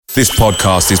This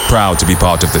podcast is proud to be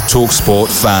part of the TalkSport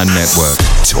Fan Network.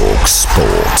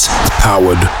 TalkSport.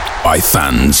 Powered by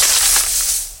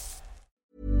fans.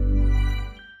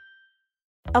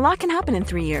 A lot can happen in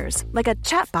 3 years. Like a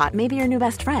chatbot may be your new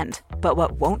best friend. But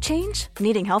what won't change?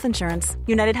 Needing health insurance.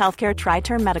 United Healthcare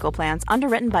Tri-Term Medical Plans,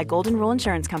 underwritten by Golden Rule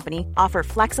Insurance Company, offer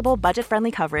flexible,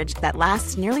 budget-friendly coverage that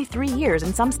lasts nearly 3 years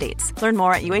in some states. Learn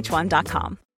more at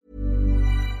uh1.com.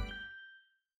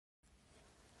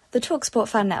 The TalkSport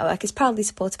Fan Network is proudly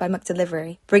supported by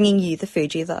McDelivery, bringing you the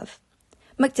food you love.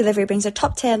 McDelivery brings a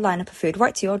top-tier lineup of food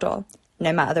right to your door.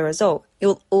 No matter the result,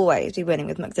 you'll always be winning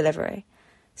with McDelivery.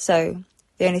 So,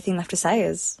 the only thing left to say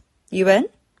is, you win?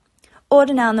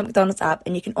 Order now on the McDonald's app,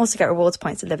 and you can also get rewards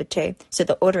points delivered too, so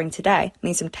that ordering today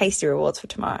means some tasty rewards for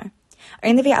tomorrow.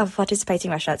 Only via other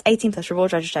participating restaurants. 18 plus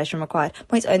rewards registration required.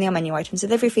 Points only on menu items.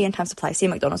 Delivery fee and time supply. See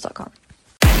mcdonalds.com.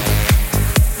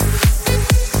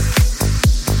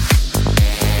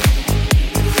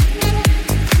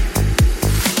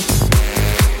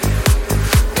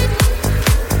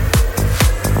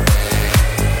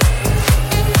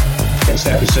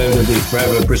 Episode of the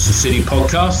Forever Bristol City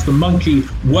podcast. The monkey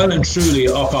well and truly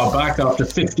off our back after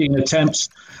 15 attempts.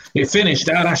 It finished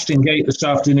at Ashton Gate this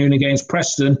afternoon against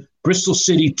Preston. Bristol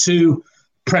City 2,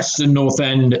 Preston North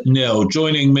End 0.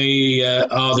 Joining me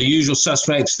are the usual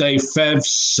suspects, Dave,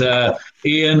 Fevs,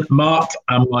 Ian, Mark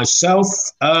and myself.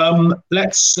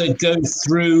 Let's go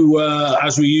through,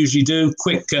 as we usually do,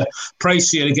 quick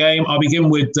précis of the game. I'll begin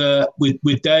with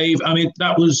Dave. I mean,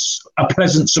 that was a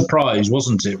pleasant surprise,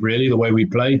 wasn't it, really, the way we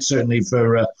played, certainly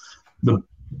for the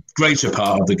greater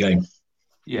part of the game.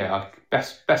 Yeah,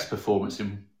 best performance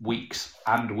in weeks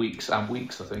and weeks and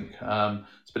weeks, I think.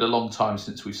 It's been a long time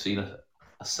since we've seen a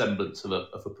semblance of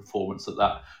a performance at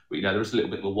that. But, you know, there was a little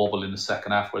bit of a wobble in the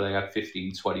second half where they had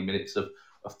 15, 20 minutes of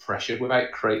pressure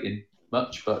without creating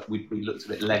much, but we looked a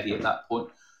bit leggy at that point.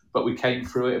 But we came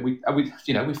through it,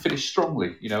 and we finished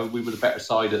strongly. You know, we were the better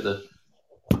side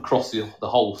across the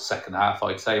whole second half,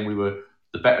 I'd say, and we were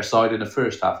the better side in the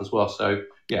first half as well. So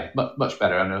yeah, much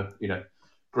better. And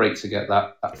great to get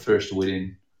that first win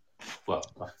in. Well,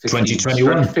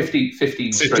 2021.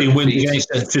 15 wins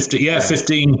against 50. Yeah,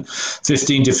 15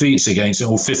 defeats against it,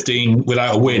 or 15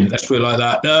 without a win. Let's put it like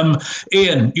that.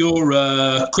 Ian, your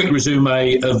quick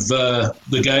resume of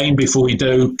the game before we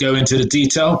do go into the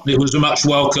detail. It was a much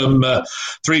welcome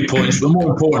 3 points, but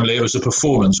more importantly, it was a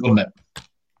performance, wasn't it?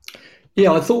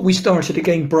 Yeah, I thought we started the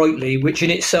game brightly, which in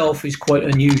itself is quite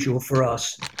unusual for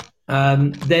us.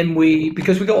 Then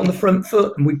because we got on the front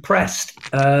foot and we pressed.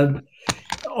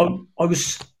 I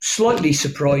was slightly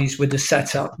surprised with the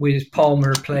setup with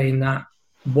Palmer playing that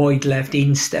wide left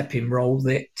instepping role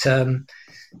that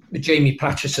Jamie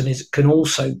Patterson can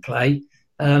also play.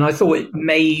 And I thought it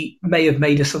may have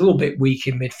made us a little bit weak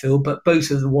in midfield, but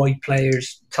both of the wide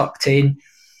players tucked in.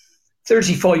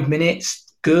 35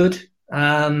 minutes, good.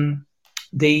 The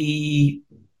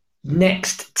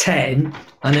next 10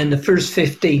 and then the first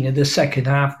 15 of the second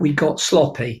half, we got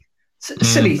sloppy.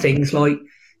 Silly things like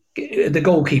the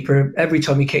goalkeeper, every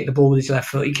time he kicked the ball with his left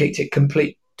foot, he kicked it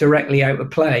directly out of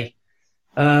play.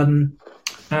 And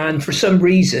for some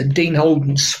reason, Dean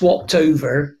Holden swapped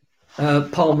over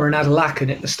Palmer and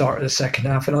Adelakan at the start of the second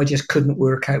half, and I just couldn't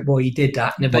work out why he did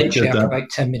that. And eventually, after about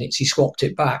 10 minutes, he swapped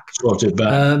it back.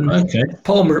 Okay.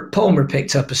 Palmer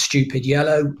picked up a stupid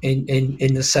yellow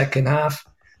in the second half,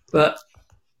 but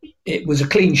it was a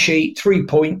clean sheet, 3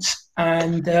 points,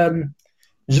 and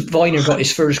Viner got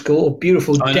his first goal.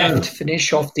 Beautiful deft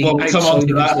finish off the outside of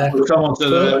his left. We come on to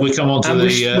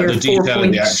the detail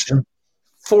of the action.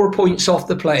 4 points off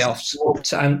the playoffs,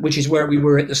 which is where we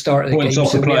were at the start of the game. Points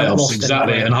off the playoffs,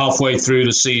 exactly, and halfway through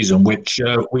the season, which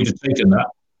we'd have taken that.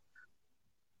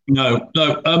 No.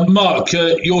 Mark,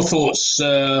 your thoughts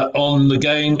on the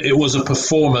game? It was a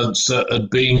performance that had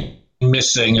been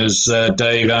missing, as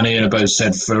Dave and Ian both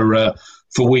said, for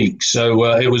weeks.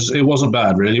 So it wasn't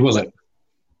bad, really, was it?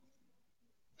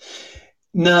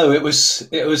 No, it was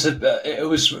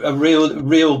a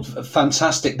real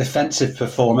fantastic defensive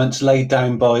performance laid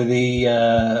down by the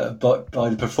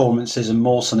performances of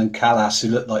Mawson and Callas, who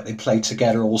looked like they played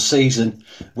together all season,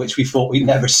 which we thought we'd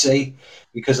never see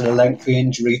because of the lengthy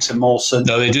injury to Mawson.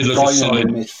 No, they did look aside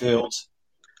in midfield.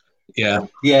 Yeah,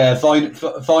 Viner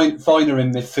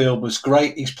in midfield was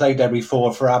great. He's played every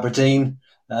forward for Aberdeen.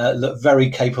 Looked very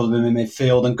capable in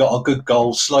midfield and got a good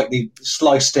goal, slightly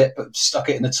sliced it but stuck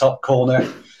it in the top corner.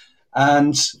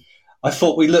 And I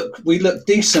thought we looked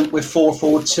decent with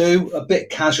 4-4-2, a bit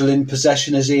casual in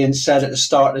possession, as Ian said at the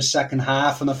start of the second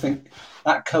half. And I think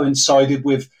that coincided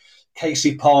with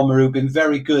Casey Palmer, who'd been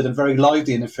very good and very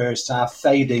lively in the first half,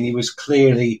 fading. He was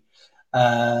clearly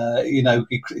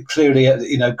He clearly,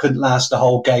 couldn't last the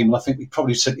whole game. And I think we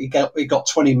probably said he got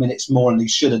 20 minutes more than he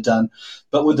should have done.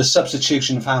 But with the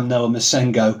substitution of Hamno and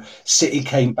Masengo, City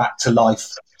came back to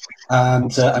life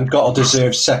and got a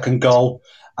deserved second goal.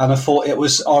 And I thought it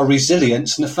was our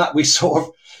resilience and the fact we sort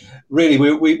of really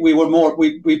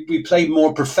we played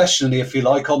more professionally, if you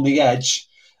like, on the edge.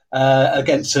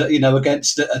 Against a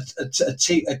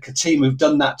team who've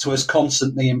done that to us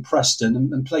constantly in Preston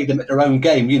and played them at their own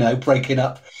game, breaking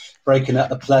up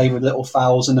the play with little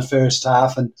fouls in the first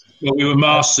half. And we were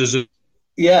masters of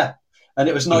and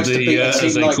it was nice to beat a team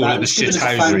as they like call that. it, the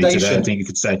shithousery today, I think you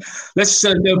could say. Let's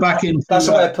go back in. That's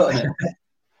the way of putting it.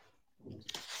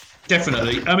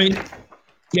 Definitely. I mean,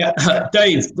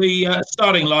 Dave, the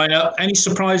starting lineup, any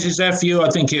surprises there for you? I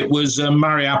think it was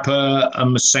Mariappa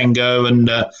and Masengo and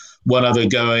one other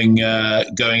going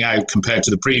out compared to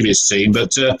the previous team.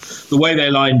 But the way they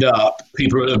lined up,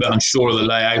 people were a little bit unsure of the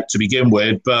layout to begin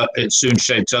with, but it soon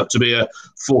shaped up to be a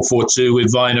 4-4-2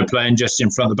 with Viner playing just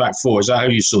in front of the back four. Is that how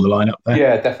you saw the lineup there?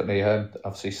 Yeah, definitely.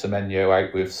 Obviously, Semenyo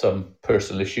out with some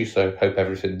personal issues, so hope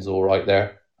everything's all right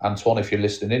there. Antoine, if you're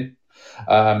listening in.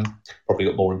 Probably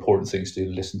got more important things to do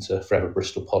than listen to Forever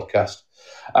Bristol podcast.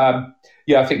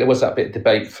 I think there was that bit of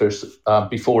debate first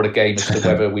before the game as to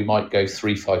whether we might go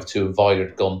 3-5-2 and Viner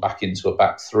had gone back into a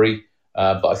back three.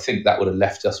 But I think that would have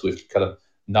left us with kind of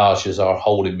Naj as our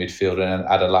holding midfielder and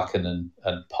Adelakan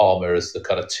and Palmer as the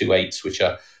kind of 2-8s, which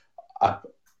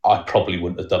I probably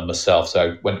wouldn't have done myself.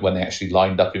 So when they actually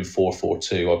lined up in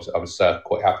 4-4-2, I was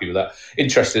quite happy with that.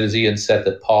 Interested, as Ian said,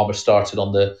 that Palmer started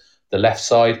on the left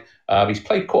side. He's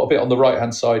played quite a bit on the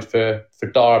right-hand side for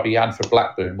Derby and for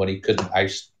Blackburn when he couldn't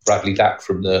oust Bradley Dack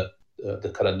from the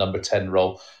kind of number 10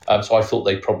 role. So I thought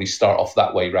they'd probably start off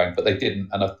that way round, but they didn't.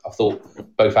 And I thought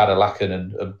both Adelakan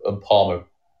and Palmer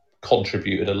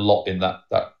contributed a lot in that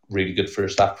really good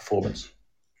first half performance.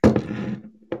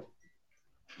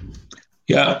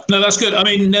 Yeah, no, that's good. I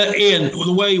mean, Ian,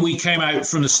 the way we came out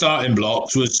from the starting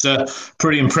blocks was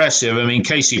pretty impressive. I mean,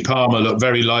 Casey Palmer looked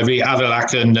very lively.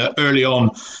 Adelakan early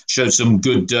on showed some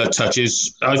good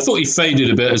touches. I thought he faded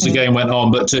a bit as the game went on,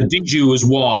 but Diju was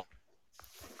wide.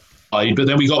 But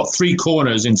then we got 3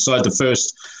 corners inside the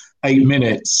first 8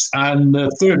 minutes, and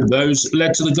the third of those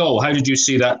led to the goal. How did you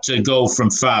see that goal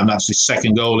from Fam? That's his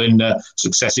second goal in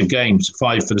successive games,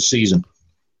 5 for the season.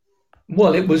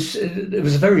 Well, it was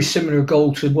a very similar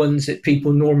goal to ones that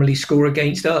people normally score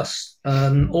against us.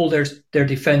 All their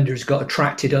defenders got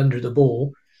attracted under the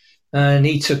ball, and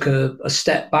he took a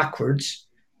step backwards,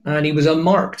 and he was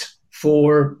unmarked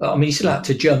he still had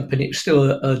to jump, and it was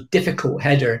still a difficult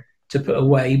header to put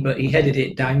away, but he headed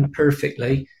it down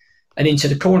perfectly and into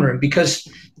the corner. And because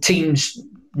teams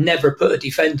never put a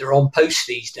defender on post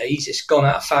these days, it's gone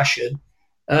out of fashion.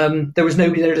 There was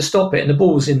nobody there to stop it, and the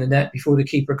ball was in the net before the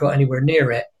keeper got anywhere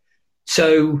near it.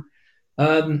 So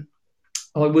I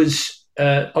was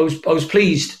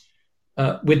pleased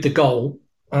with the goal,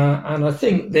 and I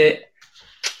think that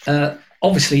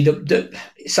obviously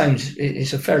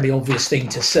it's a fairly obvious thing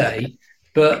to say,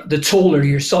 but the taller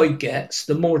your side gets,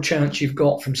 the more chance you've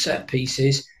got from set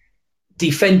pieces,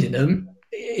 defending them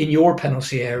in your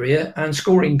penalty area and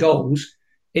scoring goals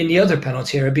in the other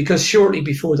penalty area, because shortly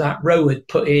before that, Rowe had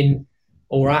put in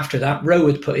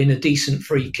a decent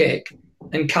free kick,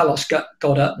 and Kalos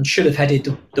got up and should have headed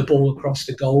the ball across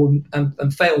the goal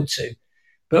and failed to.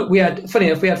 But funny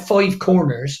enough, we had 5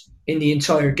 corners in the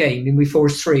entire game, and we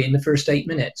forced 3 in the first 8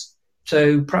 minutes.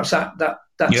 So perhaps that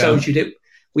tells you that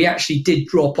we actually did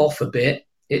drop off a bit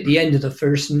at the end of the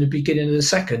first and the beginning of the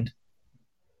second.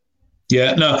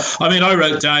 Yeah, no, I mean, I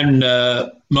wrote down,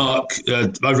 Mark,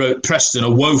 I wrote Preston are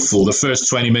woeful. The first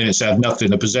 20 minutes they had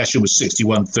nothing. The possession was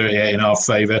 61-38 in our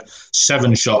favour.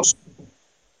 7 shots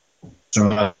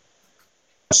from us,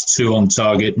 2 on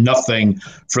target, nothing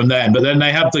from them. But then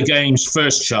they had the game's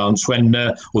first chance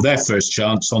their first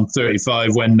chance on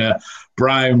 35 when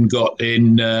Brown got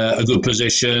in a good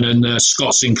position and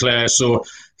Scott Sinclair saw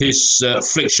his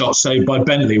flick shot saved by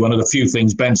Bentley, one of the few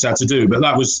things Bent's had to do. But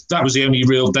that was the only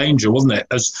real danger, wasn't it?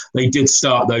 As they did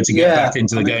start, though, to get back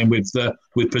into the game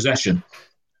with possession.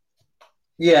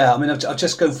 Yeah, I mean, I'll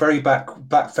just go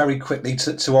back very quickly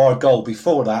to our goal.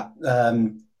 Before that,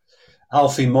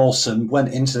 Alfie Mawson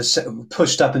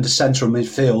pushed up into central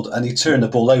midfield, and he turned the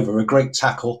ball over. A great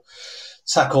tackle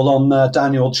on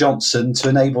Daniel Johnson to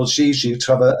enable Zizou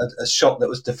to have a shot that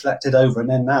was deflected over, and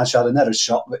then Naj had another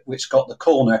shot which got the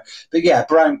corner. But yeah,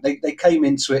 Brown, they came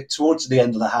into it towards the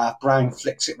end of the half. Brown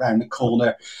flicks it round the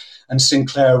corner, and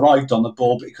Sinclair arrived on the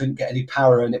ball, but he couldn't get any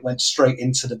power, and it went straight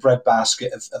into the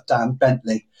breadbasket of Dan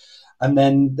Bentley. And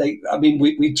then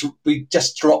we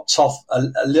just dropped off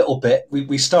a little bit.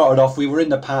 We started off, we were in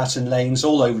the passing lanes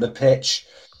all over the pitch.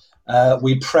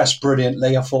 We pressed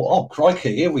brilliantly. I thought, oh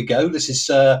crikey, here we go. This is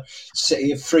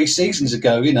City of 3 seasons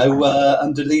ago,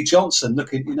 under Lee Johnson,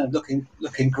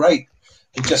 looking great.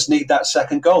 We just need that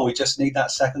second goal.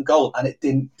 And it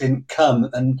didn't come.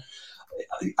 And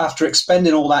after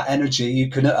expending all that energy, you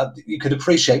could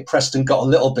appreciate Preston got a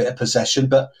little bit of possession,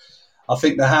 but I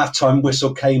think the halftime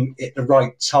whistle came at the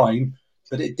right time.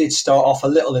 But it did start off a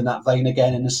little in that vein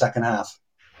again in the second half.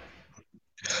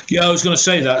 Yeah, I was going to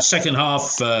say that second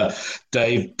half,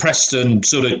 Dave, Preston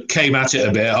sort of came at it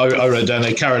a bit. I wrote down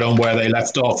they carried on where they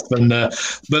left off,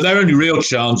 but their only real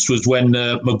chance was when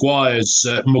Maguire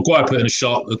put in a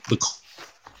shot, the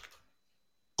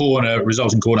corner,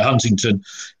 resulting corner, Huntington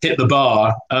hit the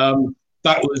bar.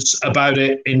 That was about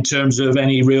it in terms of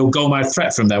any real goal-mouth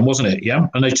threat from them, wasn't it? Yeah,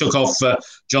 and they took off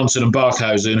Johnson and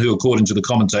Barkhausen, who, according to the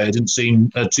commentator, didn't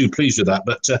seem too pleased with that.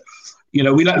 But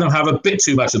we let them have a bit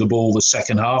too much of the ball the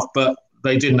second half, but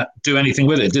they didn't do anything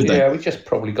with it, did they? Yeah, we just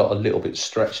probably got a little bit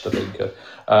stretched, I think.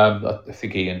 I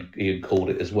think Ian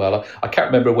called it as well. I can't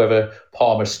remember whether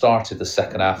Palmer started the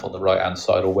second half on the right-hand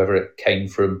side or whether it came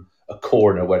from a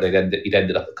corner where he'd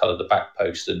ended up at kind of the back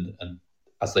post, and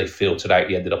as they filtered out,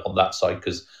 he ended up on that side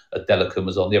because Delicum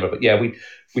was on the other. But yeah, we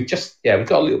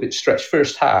got a little bit stretched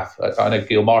first half. I know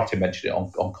Gil Martin mentioned it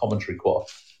on commentary quite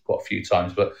a few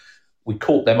times, but we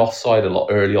caught them offside a lot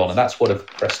early on, and that's one of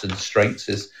Preston's strengths,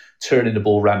 is turning the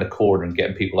ball around the corner and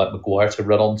getting people like Maguire to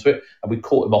run onto it. And we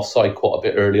caught him offside quite a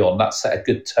bit early on. That set a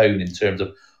good tone in terms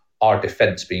of our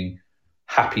defence being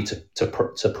happy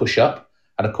to push up.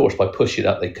 And of course, by pushing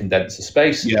up, they condense the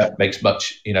space. Yeah. Makes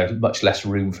much less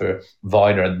room for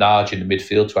Viner and Nagy in the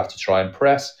midfield to have to try and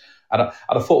press. And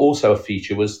I thought also a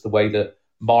feature was the way that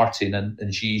Martin and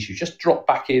Zizou just dropped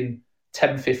back in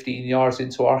 10, 15 yards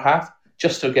into our half,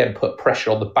 just to again put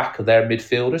pressure on the back of their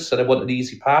midfielders, so they want an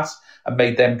easy pass and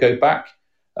made them go back.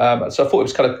 So I thought it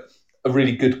was kind of a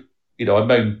really good. I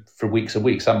moaned for weeks and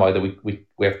weeks, haven't I, that we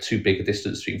have too big a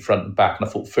distance between front and back. And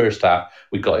I thought first half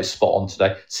we got it spot on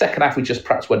today. Second half we just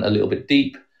perhaps went a little bit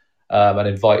deep and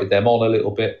invited them on a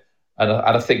little bit. And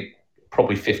I think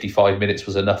probably 55 minutes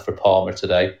was enough for Palmer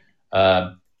today.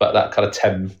 But that kind of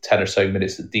 10 or so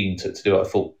minutes that Dean took to do it, I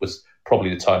thought was probably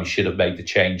the time he should have made the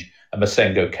change. And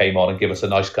Masengo came on and gave us a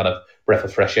nice kind of breath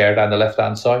of fresh air down the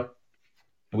left-hand side.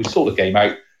 And we saw the game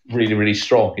out really, really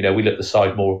strong. We looked the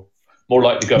side more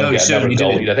likely to go and get another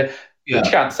goal. The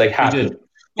chance they had,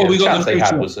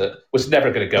 was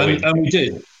never going to go in. And we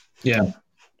did. Yeah.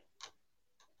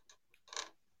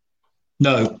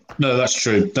 No, that's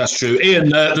true. That's true. Ian,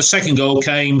 the second goal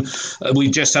came. We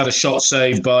just had a shot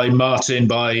saved by Martin,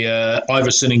 by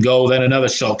Iverson in goal. Then another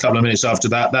shot a couple of minutes after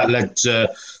that. That led to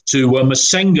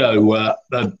Masengo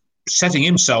setting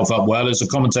himself up well, as the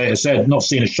commentator said. Not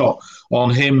seen a shot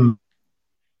on him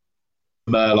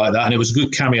like that, and it was a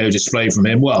good cameo display from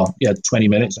him. Well, 20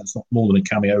 minutes, that's not more than a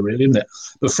cameo really, isn't it?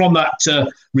 But from that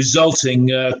resulting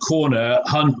corner,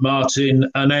 Hunt, Martin,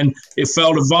 and then it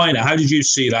fell to Viner. How did you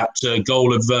see that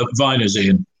goal of Viner's,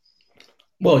 Ian?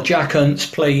 Well, Jack Hunt's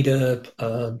played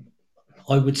I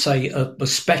would say a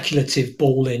speculative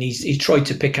ball in. He tried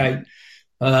to pick out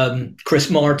Chris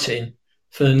Martin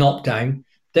for the knockdown.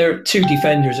 Their two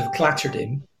defenders have clattered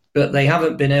him, but they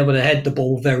haven't been able to head the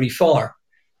ball very far.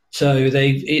 So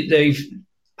they've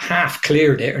half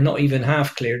cleared it, or not even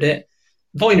half cleared it.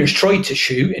 Viner's tried to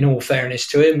shoot, in all fairness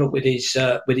to him, but with his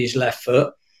left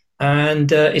foot,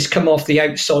 and it's come off the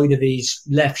outside of his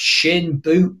left shin,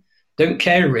 boot. Don't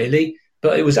care really,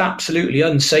 but it was absolutely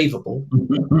unsavable.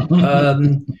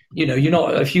 You're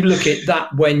not. If you look at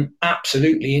that, went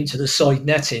absolutely into the side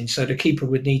netting, so the keeper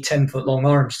would need 10-foot long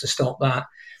arms to stop that.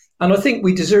 And I think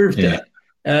we deserved it.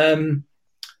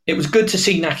 It was good to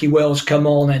see Naki Wells come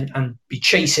on and be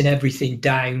chasing everything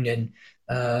down, and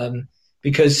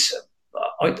because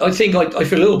I think I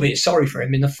feel a little bit sorry for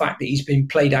him in the fact that he's been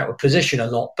played out of position a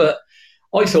lot, but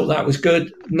I thought that was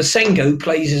good. Masengo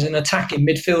plays as an attacking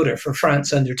midfielder for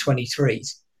France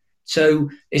under-23s, so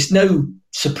it's no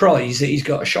surprise that he's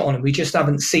got a shot on him. We just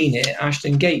haven't seen it at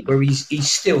Ashton Gate, where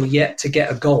he's still yet to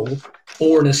get a goal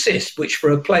or an assist, which for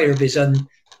a player of his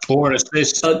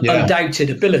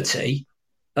undoubted ability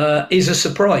is a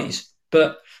surprise.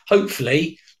 But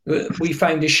hopefully we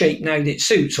found a shape now that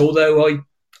suits, although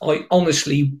I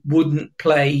honestly wouldn't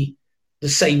play the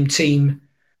same team,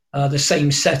 the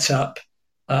same setup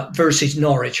versus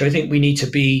Norwich. I think we need to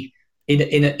be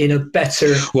in a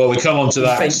better. Well, we come on to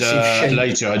that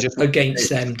later. Against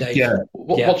them, Dave. Yeah.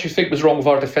 What do you think was wrong with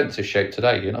our defensive shape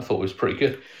today? I thought it was pretty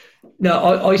good.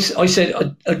 No, I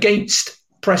said against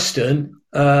Preston,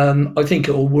 I think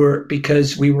it will work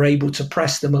because we were able to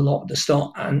press them a lot at the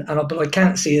start, but I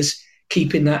can't see us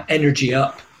keeping that energy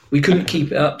up. We couldn't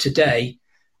keep it up today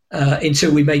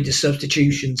until we made the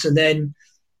substitutions, and then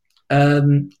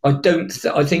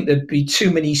I think there'd be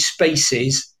too many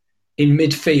spaces in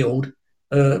midfield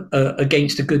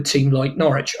against a good team like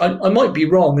Norwich. I might be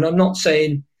wrong, and I'm not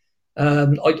saying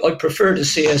I'd prefer to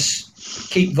see us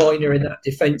keep Viner in that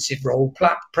defensive role,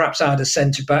 perhaps add a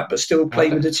centre back, but still play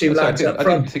with the two lads up front.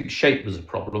 I didn't think shape was a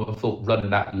problem. I thought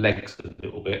running out legs a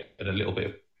little bit and a little bit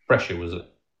of pressure was it.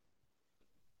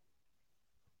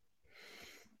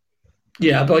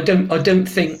 Yeah, but I don't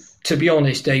think, to be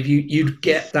honest, Dave, you'd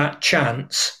get that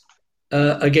chance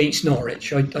against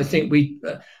Norwich. I think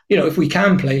if we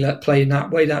can play in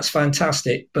that way, that's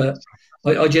fantastic. But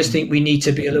I just think we need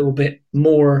to be a little bit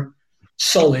more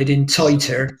solid and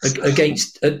tighter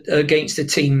against a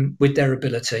team with their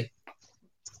ability.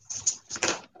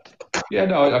 Yeah,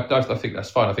 no, I think that's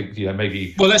fine. I think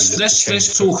maybe. Well, let's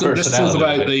talk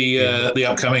about the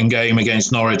upcoming game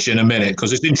against Norwich in a minute,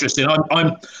 because it's interesting.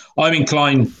 I'm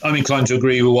inclined to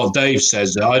agree with what Dave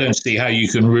says. I don't see how you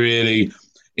can really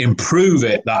improve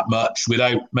it that much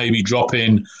without maybe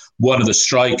dropping one of the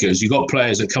strikers. You've got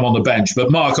players that come on the bench.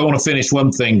 But Mark, I want to finish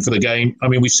one thing for the game. I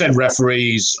mean, we said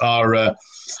referees are,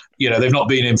 they've not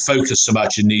been in focus so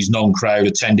much in these non-crowd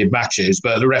attended matches,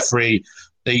 but the referee.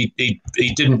 He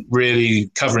didn't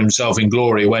really cover himself in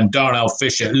glory when Darnell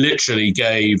Fisher literally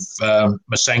gave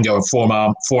Masengo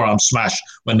a forearm smash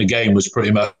when the game was pretty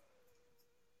much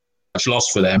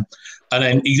lost for them. And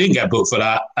then he didn't get booked for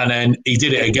that. And then he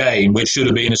did it again, which should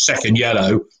have been a second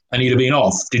yellow, and he'd have been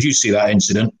off. Did you see that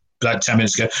incident? About 10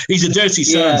 minutes ago. He's a dirty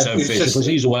so-and-so Fisher, because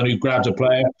he's the one who grabbed a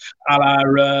player a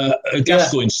la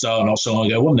Gascoigne style not so long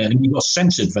ago, wasn't it? And he got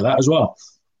censored for that as well.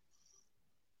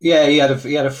 Yeah, he had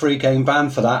a free game ban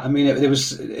for that. I mean,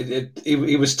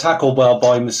 he was tackled well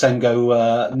by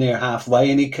Masengo near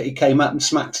halfway, and he came up and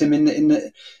smacked him in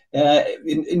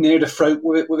near the throat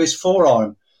with his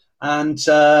forearm. And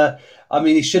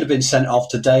he should have been sent off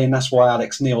today, and that's why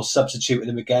Alex Neil substituted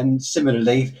him again.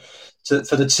 Similarly,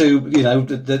 for the two,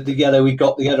 the yellow he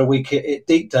got the other week at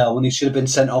Deepdale, when he should have been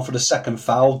sent off for the second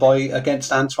foul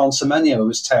against Antoine Semenyo, who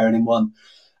was tearing him one.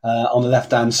 On the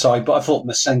left-hand side, but I thought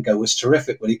Masengo was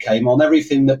terrific when he came on.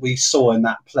 Everything that we saw in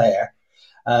that player,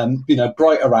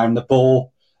 bright around the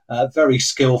ball, very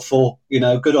skillful,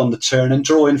 good on the turn and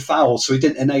drawing fouls. So he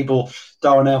didn't enable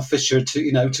Darnell Fisher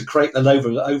to create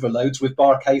the overloads with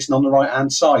Barcason on the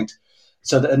right-hand side.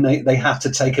 So that they had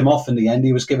to take him off in the end.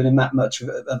 He was giving him that much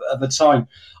of a time.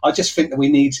 I just think that we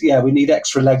need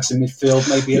extra legs in midfield,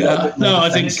 maybe a little bit more. No, I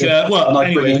think. And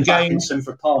I'd bring in Atkinson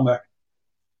for Palmer.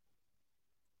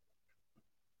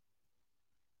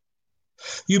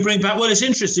 You bring back. Well, it's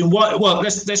interesting.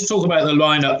 Let's talk about the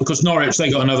lineup, because Norwich,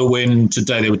 they got another win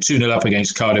today. They were 2-0 up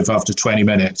against Cardiff after 20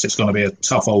 minutes. It's going to be a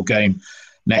tough old game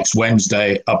next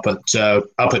Wednesday up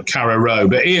at Carrow Row.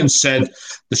 But Ian said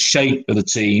the shape of the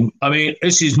team. I mean,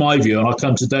 this is my view, and I'll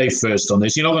come to Dave first on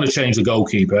this. You're not going to change the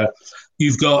goalkeeper.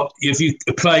 You've got, if you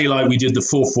play like we did the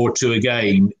 4-4-2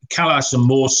 again, Callas and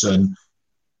Mawson.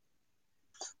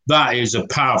 That is a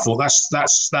powerful.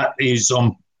 That is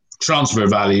on transfer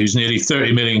values, nearly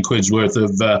 30 million quid's worth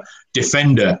of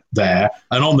defender there.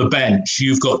 And on the bench,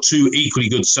 you've got two equally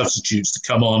good substitutes to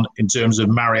come on in terms of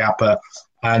Mariappa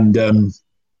and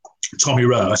Tommy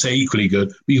Rowe. I say equally good,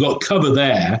 but you've got cover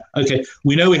there. Okay,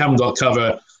 we know we haven't got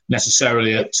cover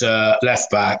necessarily at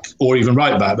left back or even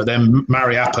right back, but then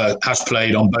Mariappa has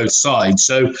played on both sides.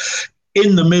 So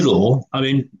in the middle, I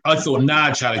mean, I thought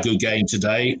Naj had a good game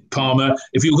today. Palmer,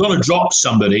 if you're going to drop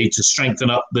somebody to strengthen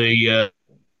up the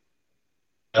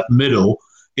middle,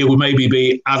 it would maybe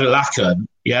be Adelakan,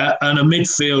 and a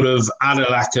midfield of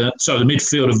the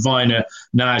midfield of Viner,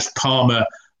 Naj, Palmer,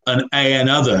 and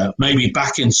another, maybe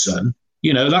Backinson.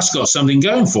 That's got something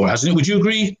going for it, hasn't it? Would you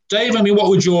agree, Dave? I mean, what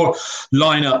would your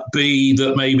lineup be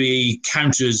that maybe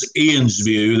counters Ian's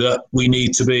view that we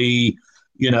need to be,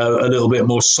 a little bit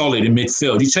more solid in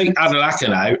midfield? You take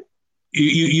Adelakan out,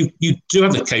 you do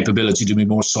have the capability to be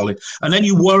more solid, and then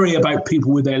you worry about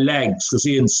people with their legs, because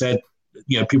Ian said,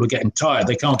 people are getting tired.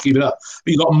 They can't keep it up.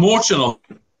 But you've got Morton on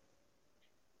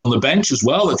the bench as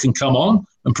well that can come on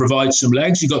and provide some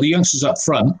legs. You've got the youngsters up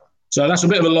front. So that's a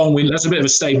bit of a long win. That's a bit of a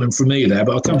statement from me there,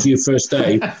 but I'll come to you first,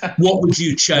 Dave. What would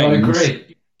you change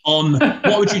on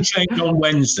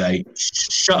Wednesday?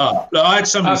 Shut up. Look, I had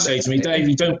somebody say to me, Dave,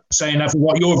 you don't say enough of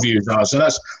what your views are. So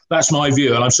that's my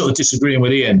view. And I'm sort of disagreeing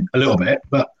with Ian a little bit.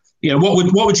 But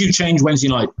what would you change Wednesday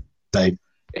night, Dave?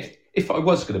 If I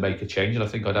was going to make a change, and I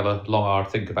think I'd have a long hour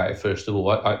think about it first of all,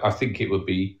 I think it would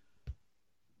be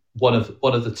one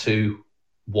of the two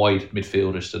wide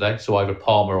midfielders today, so either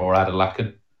Palmer or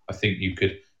Adelakan. I think you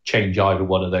could change either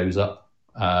one of those up.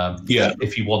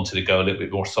 If you wanted to go a little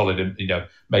bit more solid, and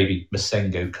maybe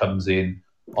Masengo comes in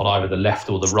on either the left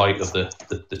or the right of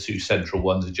the two central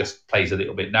ones and just plays a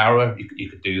little bit narrower. You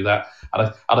could do that,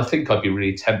 and I think I'd be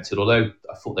really tempted. Although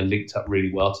I thought they linked up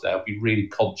really well today, I'd be really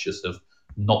conscious of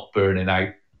not burning out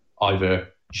either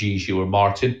Gigi or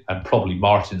Martin, and probably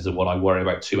Martin's the one I worry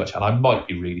about too much. And I might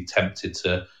be really tempted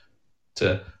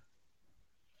to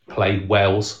play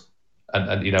Wells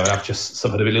and have just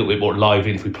something a little bit more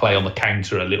lively if we play on the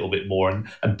counter a little bit more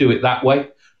and do it that way.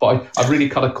 But I really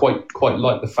kind of quite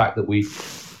like the fact that we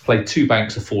played two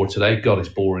banks of four today. God, it's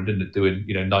boring, didn't it? Doing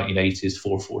 1980s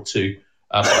 4-4-2.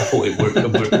 I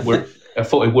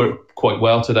thought it worked quite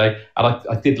well today, and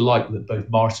I did like that both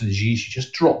Martin and Gigi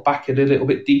just dropped back in a little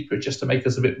bit deeper just to make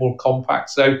us a bit more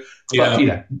compact. So,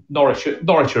 Norwich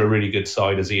are a really good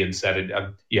side, as Ian said,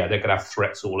 and they're going to have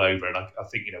threats all over, and I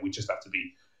think we just have to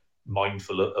be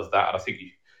mindful of that. And I think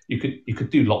you could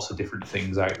do lots of different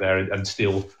things out there and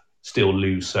still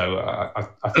lose. So I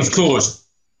think, of course.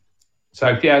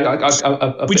 So yeah,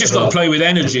 we just got to play with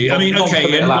energy. I mean,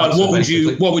 okay, Ian,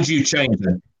 what would you change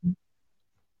then?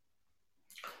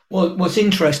 Well, what's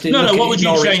interesting? No, what would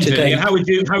you change today? Then? How would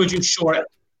you shore it?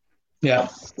 Yeah.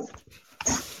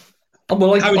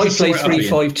 Well, I play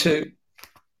 3-5-2.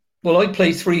 Well, I play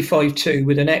 3-5-2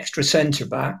 with an extra centre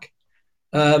back,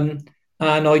 and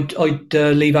I'd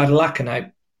leave Adelakan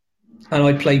out, and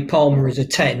I'd play Palmer as a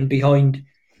 10 behind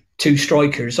two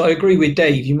strikers. I agree with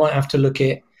Dave. You might have to look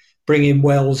at bringing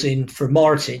Wells in for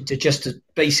Martin to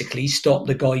basically stop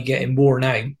the guy getting worn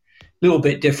out. A little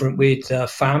bit different with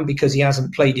Fam because he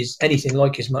hasn't played anything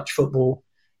like as much football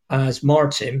as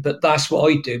Martin, but that's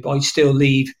what I do. But I still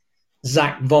leave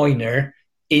Zach Viner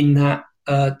in that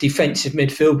defensive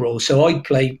midfield role. So I'd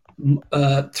play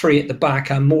three at the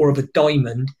back and more of a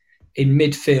diamond in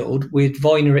midfield with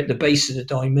Viner at the base of the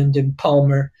diamond and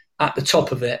Palmer at the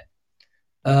top of it.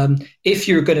 If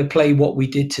you're going to play what we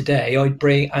did today, I'd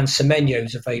bring, and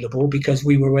Semenyo's available because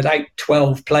we were without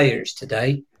 12 players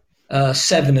today,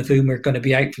 7 of whom are going to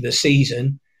be out for the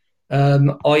season.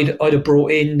 I'd have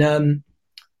brought in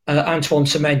Antoine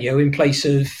Semenyo in place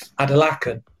of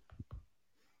Adelakan.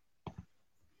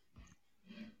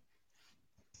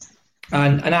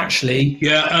 And actually...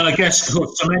 Yeah, and I guess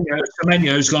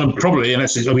Semenyo's going to probably,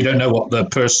 unless we don't know what the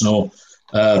personal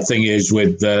thing is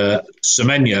with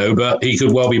Semenyo, but he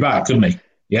could well be back, couldn't he?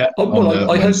 Yeah.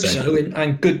 I hope so,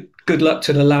 and good luck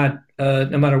to the lad,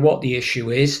 no matter what the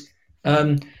issue is.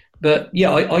 But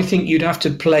yeah, I think you'd have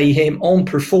to play him on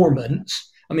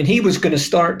performance. I mean, he was going to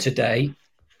start today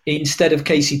instead of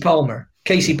Casey Palmer.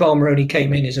 Casey Palmer only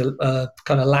came in as a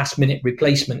kind of last-minute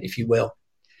replacement, if you will.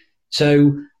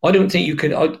 So I don't think you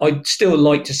could. I'd still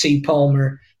like to see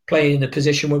Palmer playing in a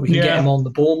position where we can get him on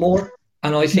the ball more.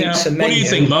 And I think Semenyo what do you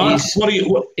think, Mark?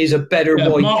 is a better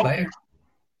wide player.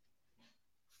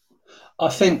 I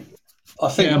think.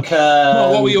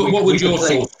 What would your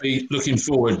thoughts be looking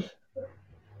forward?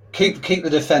 Keep the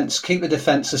defence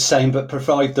the same, but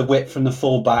provide the width from the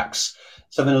full backs.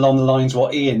 Something along the lines of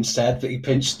what Ian said, but he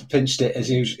pinched it as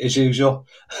usual.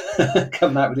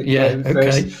 Come out with it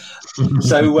first.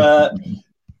 So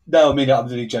no, I mean I'm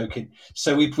really joking.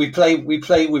 So we play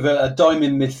with a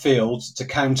diamond midfield to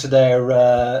counter their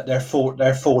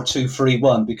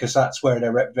 4-2-3-1 because that's where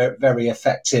they're very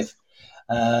effective.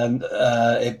 And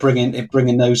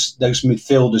bringing those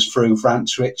midfielders through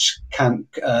Vrancic,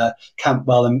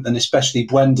 Campbell, and especially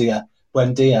Buendia. Who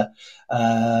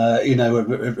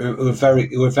are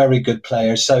very good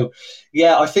players. So,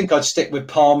 yeah, I think I'd stick with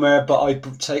Palmer, but I'd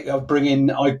bring in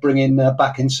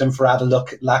Backinson for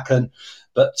Adelakan,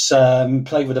 but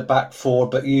play with a back four,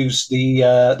 but use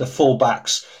the full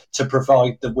backs to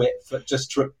provide the width,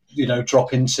 just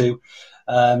drop into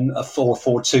a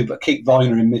 4-4-2, but keep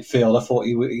Viner in midfield. I thought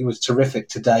he was terrific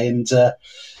today, and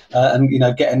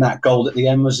getting that goal at the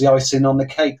end was the icing on the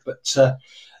cake. But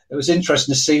it was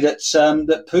interesting to see that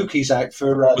Pukki's out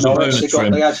for Norwich.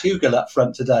 They had Hugel up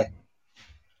front today.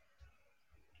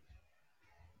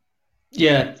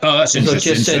 Yeah. Oh, that's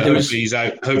interesting. Just said, hopefully he's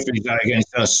out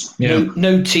against us. Yeah.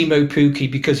 No Timo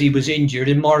Pukki because he was injured,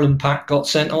 and Marlon Pack got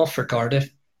sent off for Cardiff.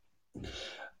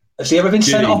 Has he ever been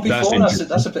sent off before?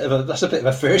 That's a bit of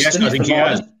a first. Yes, I think he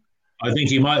has. I think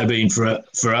he might have been for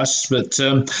us, but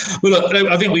look,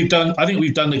 I think we've done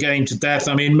the game to death.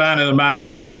 I mean, man of the match.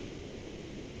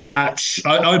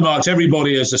 I marked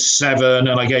everybody as a 7,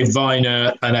 and I gave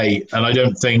Viner an 8. And I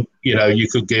don't think you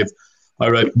could give I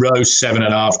wrote Rose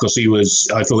 7.5 because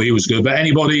I thought he was good. But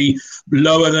anybody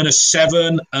lower than a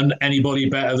 7 and anybody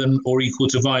better than or equal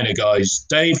to Viner, guys?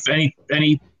 Dave,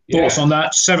 any thoughts on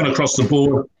that? 7 across the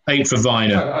board, 8 for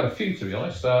Viner. I had a few, to be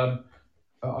honest. I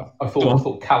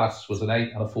thought Callas was an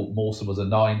 8, and I thought Mawson was a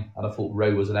 9, and I thought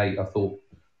Rowe was an 8. I thought,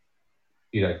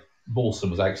 Mawson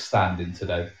was outstanding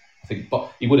today. I think,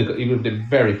 but he would have been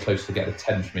very close to getting a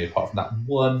 10 for me, apart from that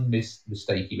one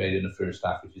mistake he made in the first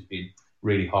half, which has been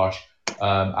really harsh.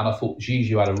 And I thought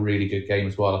Zizou had a really good game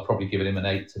as well. I've probably given him an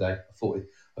 8 today.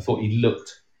 I thought he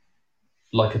looked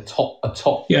like a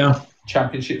top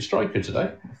championship striker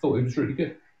today. I thought he was really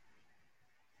good.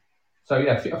 So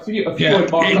a few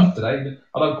I'd marked up today, and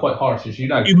I'm quite harsh, as you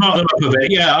know. You mark them up a bit,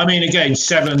 yeah. I mean, again,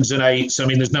 7s and 8s. I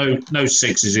mean, there's no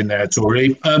 6s in there at all,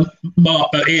 really.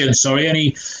 Ian, sorry,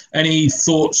 any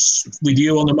thoughts with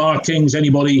you on the markings?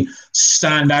 Anybody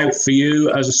stand out for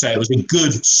you? As I say, it was a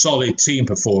good, solid team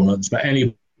performance, but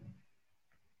anybody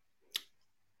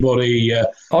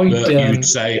you'd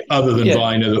say other than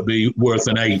Viner that would be worth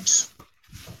an 8?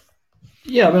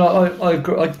 Yeah, I mean, I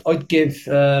agree. I'd give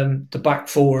the back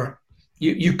four.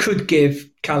 You could give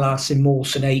Callas and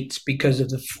Mawson 8s because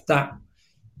of that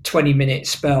 20-minute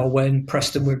spell when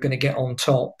Preston were going to get on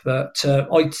top. But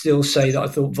I'd still say that I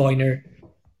thought Viner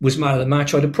was man of the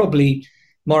match. I'd have probably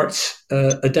marked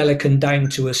Adelican down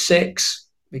to a 6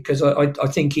 because I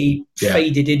think he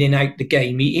faded in and out the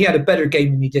game. He had a better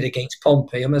game than he did against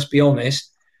Pompey, I must be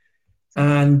honest.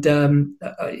 And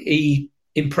he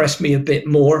impressed me a bit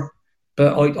more.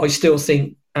 But I still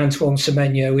think Antoine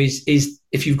Semenyo is,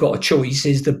 if you've got a choice,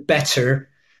 is the better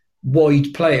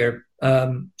wide player.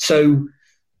 But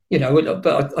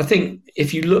I think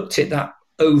if you looked at that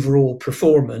overall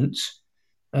performance,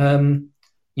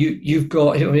 you've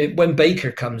got, when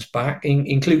Baker comes back,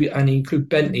 include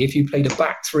Bentley, if you played a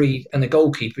back three and a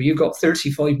goalkeeper, you've got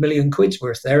 35 million quid's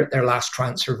worth there at their last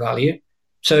transfer value.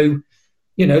 So,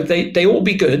 they all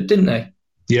be good, didn't they?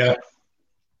 Yeah.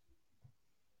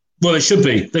 Well, they should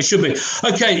be.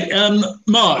 Okay,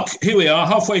 Mark, here we are,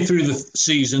 halfway through the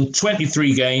season,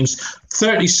 23 games,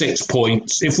 36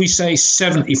 points. If we say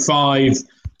 75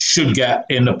 should get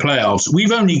in the playoffs,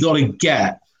 we've only got to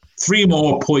get 3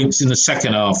 more points in the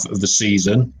second half of the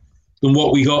season than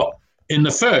what we got in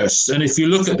the first. And if you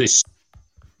look at this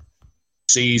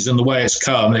season, the way it's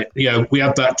come, we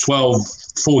had that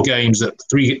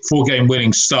 4-game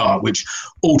winning start, which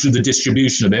altered the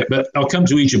distribution a bit. But I'll come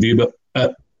to each of you, but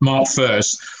Mark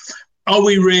first. Are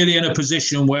we really in a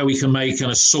position where we can make an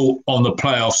assault on the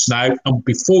playoffs now? And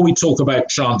before we talk about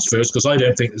transfers, because I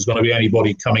don't think there's going to be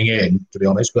anybody coming in, to be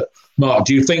honest, but Mark,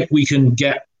 do you think we can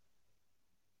get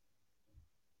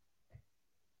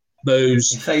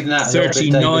those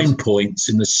 39 points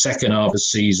in the second half of the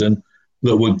season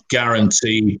that would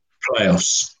guarantee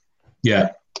playoffs?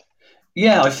 Yeah,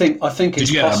 I think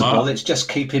it's possible. It's just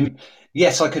keeping.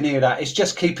 Yes, I can hear that. It's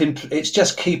just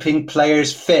keeping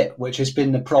players fit, which has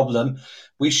been the problem.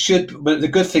 But the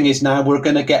good thing is now we're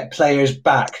going to get players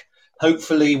back.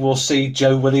 Hopefully, we'll see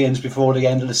Joe Williams before the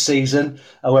end of the season.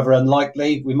 However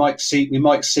unlikely, we might see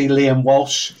Liam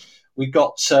Walsh. We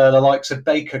got the likes of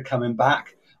Baker coming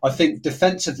back. I think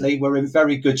defensively we're in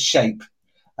very good shape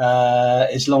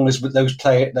as long as those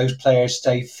players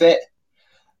stay fit.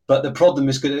 But the problem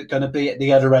is going to be at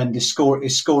the other end is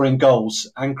scoring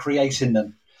goals and creating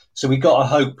them. So we got to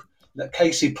hope that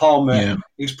Casey Palmer,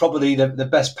 who's probably the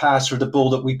best passer of the ball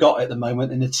that we got at the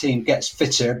moment in the team, gets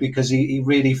fitter because he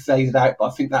really faded out. But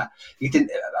I think that he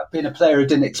didn't, being a player who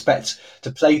didn't expect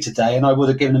to play today, and I would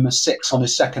have given him a 6 on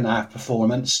his second half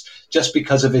performance just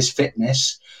because of his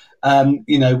fitness.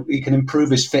 He can improve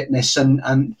his fitness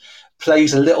and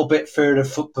plays a little bit further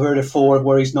forward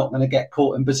where he's not going to get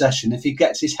caught in possession. If he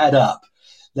gets his head up,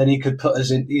 then he could put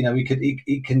us in.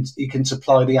 He can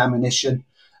supply the ammunition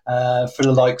for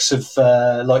the likes of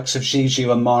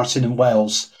Zizou and Martin and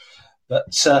Wells. But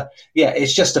it's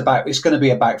going to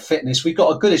be about fitness. We've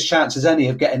got a good as chance as any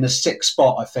of getting the 6th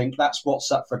spot. I think that's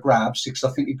what's up for grabs, because I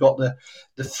think you've got the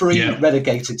 3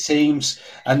 relegated teams,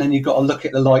 and then you've got to look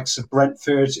at the likes of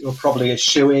Brentford, who are probably a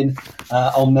shoe-in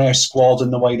on their squad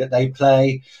and the way that they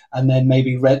play, and then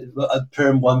maybe a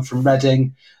perm one from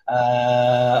Reading.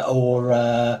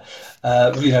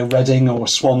 Reading or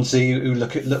Swansea, who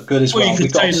look good as well. You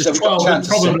could say there's 12, there's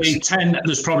probably 10.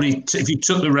 There's probably, if you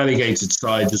took the relegated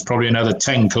side, there's probably another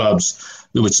 10 clubs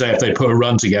that would say if they put a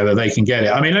run together, they can get it.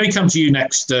 I mean, let me come to you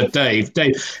next, Dave.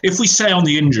 Dave, if we say on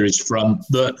the injuries front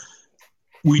that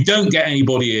we don't get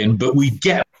anybody in, but we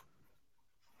get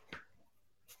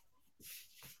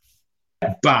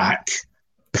back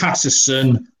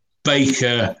Patterson,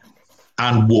 Baker,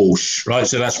 and Walsh, right?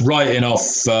 So that's writing off,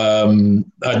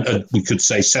 we could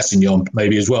say Sessegnon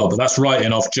maybe as well, but that's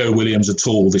writing off Joe Williams at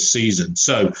all this season.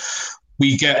 So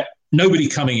we get nobody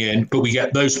coming in, but we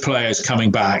get those players coming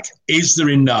back. Is there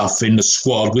enough in the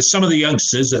squad with some of the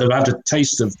youngsters that have had a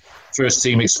taste of first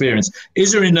team experience?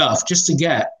 Is there enough just to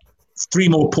get 3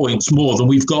 more points more than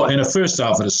we've got in a first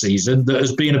half of the season that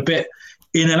has been a bit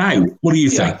in and out? What do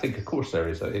you think? I think of course there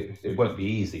is. It won't be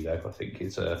easy though. I think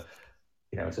it's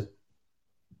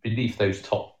beneath those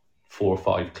top 4 or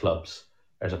 5 clubs,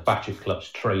 there's a batch of clubs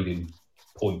trading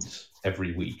points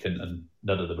every week, and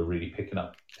none of them are really picking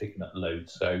up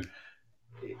loads. So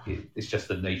it's just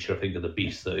the nature, I think, of the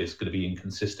beast that is going to be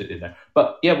inconsistent in there.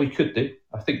 But yeah, we could do.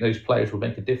 I think those players will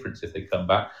make a difference if they come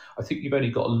back. I think you've only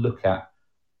got to look at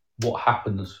what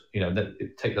happens.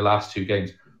 Take the last 2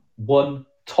 games. One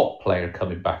top player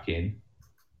coming back in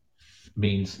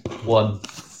means one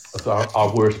of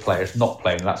our worst players not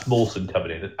playing, and that's Mawson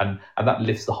coming in, and that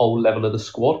lifts the whole level of the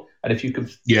squad. And if you can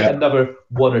get another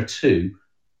 1 or 2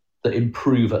 that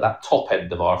improve at that top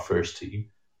end of our first team,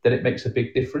 then it makes a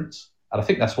big difference. And I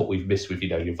think that's what we've missed with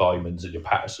your Weimans and your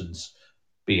Pattersons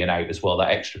being out as well,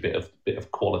 that extra bit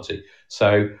of quality.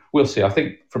 So we'll see. I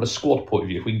think from a squad point of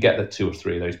view, if we can get the 2 or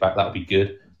 3 of those back, that would be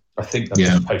good. I think I've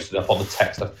just posted up on the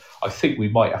text. I think we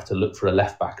might have to look for a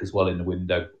left back as well in the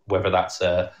window, whether that's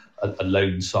a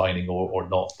loan signing or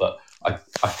not. But I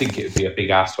think it would be a big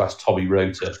ask to ask Tommy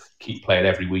Rowe to keep playing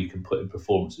every week and put in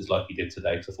performances like he did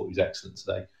today, because I thought he was excellent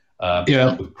today.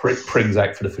 With Pring's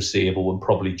out for the foreseeable, and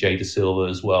probably Jay Da Silva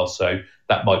as well. So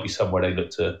that might be somewhere they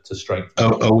look to strengthen.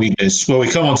 A weakness. Well, we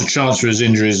come on to transfers,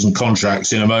 injuries and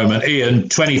contracts in a moment. Ian,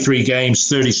 23 games,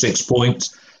 36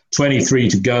 points. 23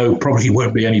 to go. Probably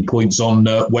won't be any points on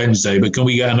Wednesday, but can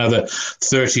we get another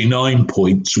 39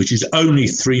 points, which is only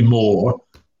 3 more,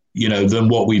 than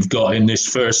what we've got in this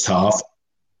first half,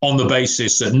 on the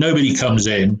basis that nobody comes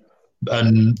in,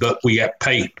 but we get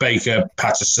Baker,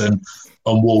 Patterson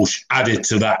and Walsh added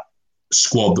to that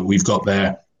squad that we've got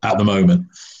there at the moment?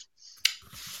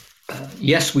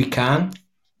 Yes, we can.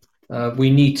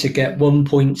 We need to get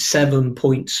 1.7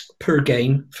 points per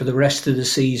game for the rest of the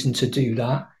season to do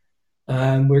that.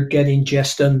 We're getting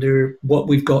just under what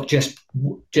we've got, just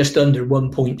under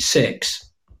 1.6.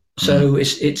 So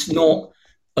it's not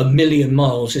a million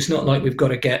miles. It's not like we've got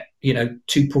to get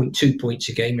 2.2 points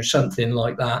a game or something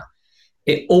like that.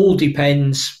 It all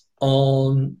depends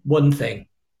on one thing: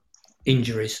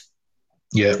 injuries.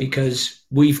 Yeah, because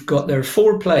there are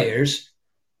 4 players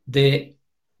that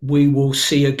we will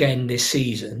see again this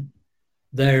season.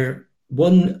 There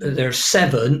are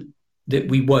 7 that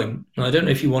we won't. And I don't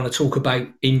know if you want to talk about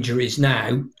injuries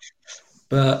now,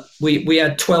 but we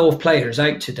had 12 players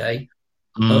out today,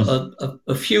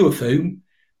 a few of whom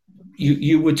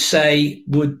you would say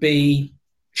would be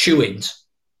shoo-ins.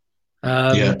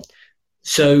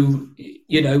 So,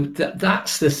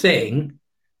 that's the thing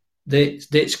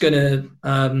that's going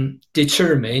to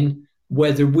determine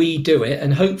whether we do it.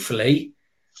 And hopefully,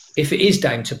 if it is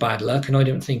down to bad luck, and I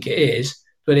don't think it is,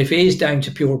 but if it is down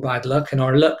to pure bad luck and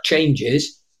our luck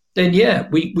changes, then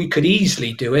we could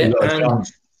easily do it. And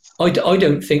I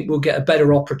don't think we'll get a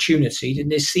better opportunity than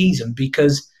this season,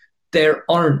 because there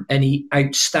aren't any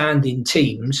outstanding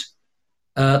teams.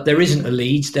 There isn't a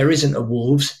Leeds, there isn't a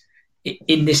Wolves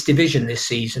in this division this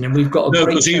season, and we've got a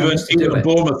great chance to do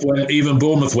it. Even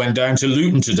Bournemouth went down to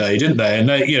Luton today, didn't they? And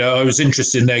they, I was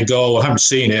interested in their goal. I haven't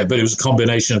seen it, but it was a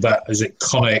combination of that. Is it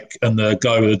Connick and the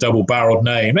guy with a double-barreled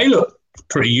name? They look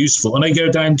pretty useful, and they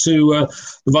go down to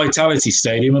the Vitality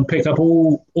Stadium and pick up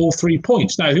all 3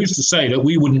 points. Now, who's to say that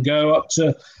we wouldn't go up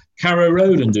to Carrow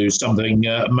Road and do something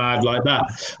mad like that?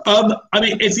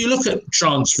 If you look at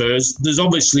transfers, there's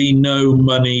obviously no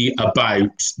money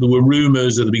about. There were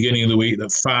rumours at the beginning of the week that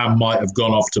Pham might have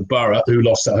gone off to Borough, who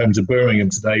lost at home to Birmingham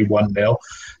today 1-0.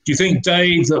 Do you think,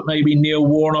 Dave, that maybe Neil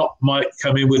Warnock might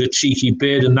come in with a cheeky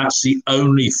bid, and that's the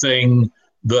only thing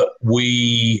that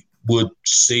we would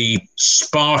see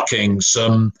sparking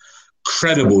some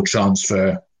credible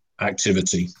transfer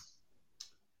activity?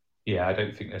 Yeah, I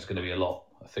don't think there's going to be a lot.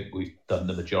 I think we've done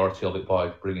the majority of it by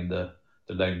bringing the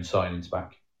loan signings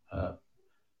back.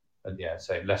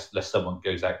 Unless someone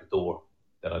goes out the door,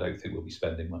 then I don't think we'll be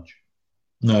spending much.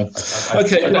 No.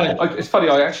 It's funny,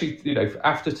 I actually,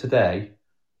 after today,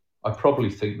 I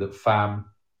probably think that Pham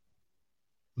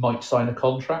might sign a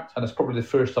contract, and it's probably the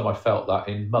first time I felt that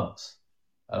in months.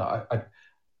 And I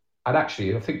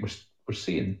think we're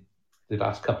seeing the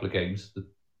last couple of games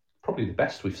probably the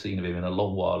best we've seen of him in a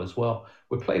long while as well.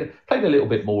 We're playing a little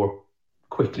bit more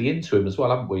quickly into him as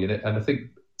well, haven't we? And I think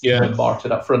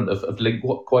Martin up front have linked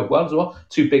quite well as well.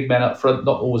 2 big men up front,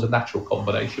 not always a natural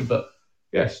combination, but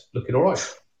yes, looking all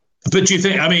right. But do you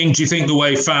think the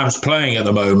way Fam's playing at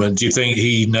the moment, do you think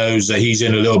he knows that he's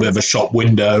in a little bit of a shop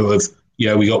window of,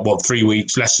 we got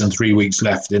less than 3 weeks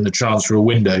left in the transfer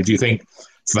window? Do you think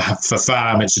for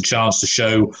Fam it's a chance to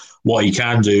show what he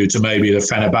can do to maybe the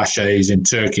Fenerbahçe's in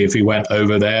Turkey if he went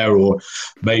over there, or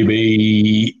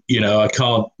maybe,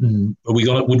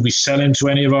 would we sell him to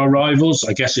any of our rivals?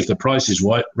 I guess if the price is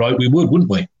right, we would, wouldn't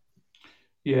we?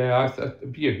 Yeah,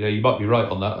 you might be right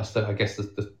on that. I guess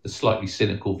the slightly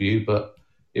cynical view, but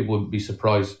it wouldn't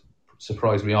surprise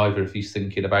me either if he's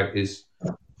thinking about his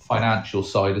financial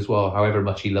side as well. However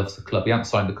much he loves the club, he hasn't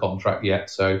signed the contract yet,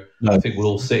 so no. I think we'll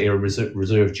all sit here and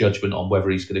reserve judgment on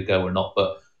whether he's going to go or not.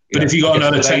 But if you got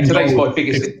another 10 today's my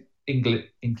biggest inkling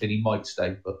he might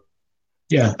stay, but.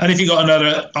 Yeah, and if you got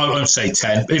another, I won't say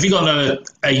 10, but if you got another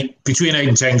between 8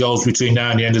 and 10 goals between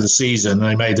now and the end of the season,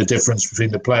 they made the difference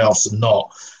between the playoffs and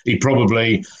not, he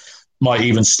probably might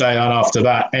even stay on after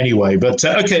that anyway. But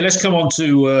okay, let's come on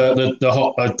to the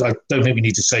hot. I don't think we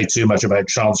need to say too much about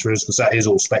transfers because that is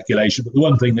all speculation. But the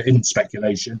one thing that isn't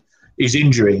speculation is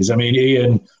injuries. I mean,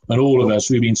 Ian and all of us,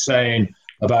 we've been saying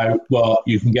about,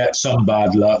 you can get some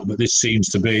bad luck, but this seems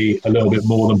to be a little bit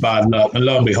more than bad luck. And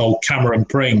lo and behold, Cameron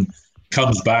Pring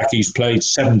comes back. He's played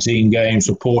 17 games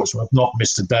for Portsmouth, not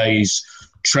missed a day's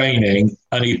training,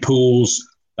 and he pulls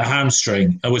a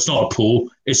hamstring. Oh, it's not a pull,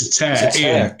 it's a tear.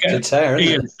 It's a tear.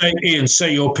 Ian,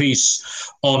 say your piece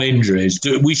on injuries.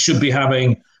 We should be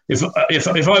having, if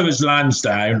I was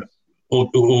Lansdowne,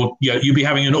 or you'd be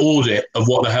having an audit of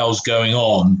what the hell's going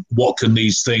on. What can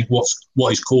these things?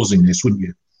 What is causing this? Wouldn't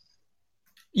you?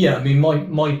 Yeah, I mean,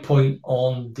 my point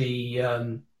on the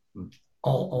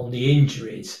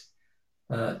injuries,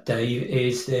 Dave,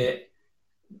 is that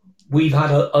we've had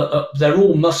they're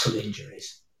all muscle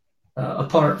injuries,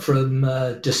 apart from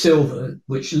De Silva,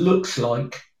 which looks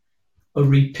like a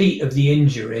repeat of the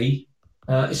injury.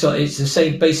 So it's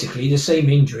basically the same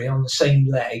injury on the same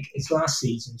leg as last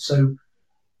season. So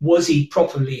was he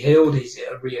properly healed? Is it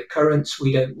a reoccurrence?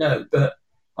 We don't know. But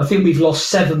I think we've lost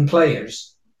 7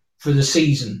 players for the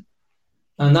season,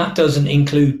 and that doesn't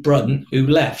include Brunt, who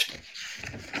left.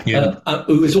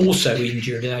 Who was also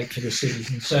injured and out for the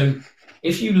season. So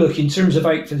if you look in terms of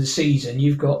out for the season,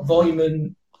 you've got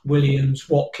Vyman, Williams,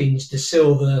 Watkins, De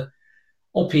Silva,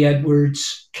 Oppie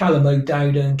Edwards, Callum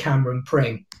O'Dowda and Cameron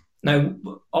Pring. Now,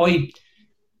 I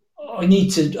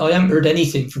haven't heard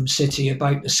anything from City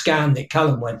about the scan that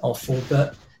Callum went off for,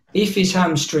 but if his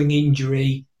hamstring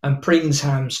injury and Pring's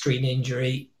hamstring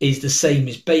injury is the same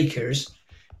as Baker's,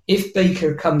 if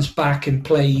Baker comes back and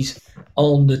plays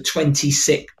on the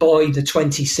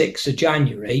 26th of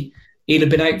January, he'll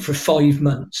have been out for 5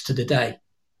 months to the day.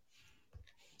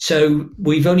 So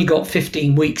we've only got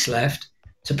 15 weeks left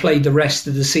to play the rest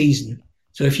of the season.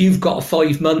 So if you've got a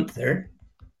 5-monther,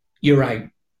 you're out.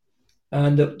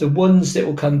 And the ones that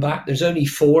will come back, there's only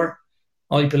 4,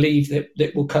 I believe,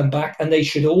 that will come back, and they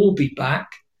should all be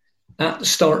back at the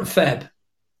start of Feb.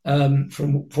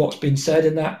 From what's been said,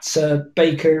 and that's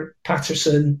Baker,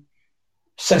 Patterson,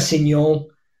 Sessignon,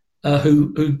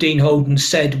 who Dean Holden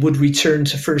said would return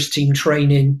to first team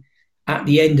training at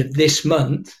the end of this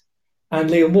month, and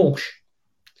Liam Walsh.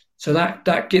 So that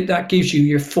gives you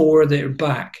your 4 that are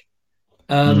back.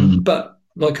 But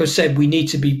like I said, we need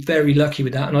to be very lucky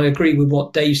with that, and I agree with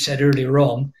what Dave said earlier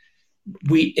on.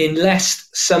 Unless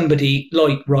somebody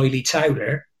like Riley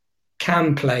Towler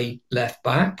can play left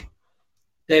back,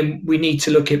 then we need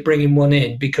to look at bringing one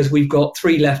in, because we've got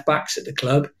 3 left backs at the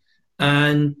club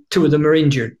and 2 of them are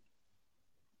injured.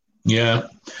 Yeah.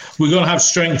 We're going to have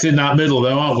strength in that middle,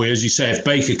 though, aren't we? As you say, if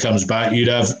Baker comes back, you'd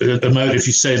have, if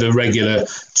you say the regular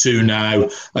 2 now,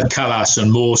 Callas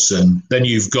and Mawson, then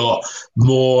you've got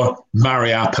Moore,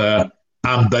 Mariappa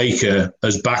and Baker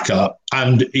as backup,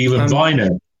 and even Viner.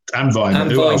 And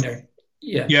Viner.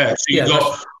 Yeah, so you've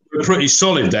got... We're pretty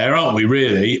solid there, aren't we,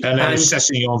 really? And then if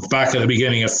Sessignon's back at the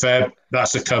beginning of Feb,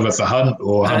 that's a cover for Hunt,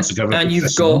 or Hunt's a cover for Sessignon. And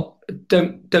you've got,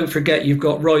 don't forget, you've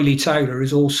got Riley Towler,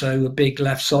 who's also a big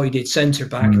left-sided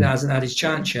centre-back that hasn't had his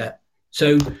chance yet.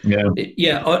 So,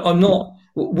 I'm not...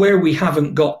 Where we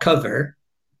haven't got cover,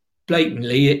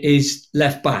 blatantly, it is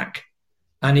left-back.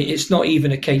 And it's not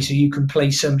even a case of you can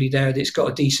play somebody there that's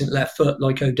got a decent left foot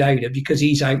like O'Dowda, because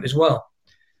he's out as well.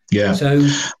 Yeah. So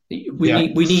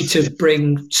we need to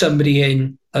bring somebody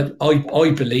in.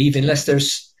 I believe, unless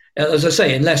there's, as I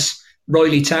say, unless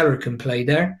Riley Towler can play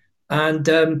there, and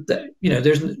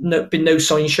there's been no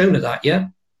sign shown of that yet.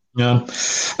 Yeah.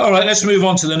 All right, let's move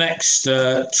on to the next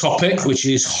topic, which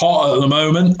is hot at the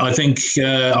moment. I think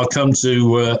I'll come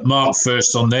to Mark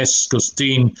first on this because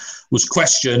Dean was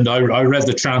questioned. I read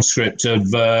the transcript of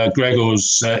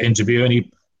Gregor's interview, and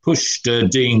he pushed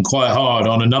Dean quite hard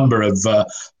on a number of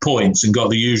points and got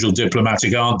the usual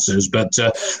diplomatic answers. But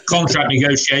contract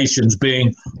negotiations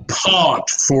being part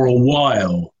for a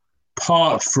while,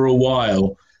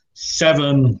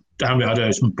 seven, I don't know,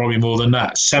 it's probably more than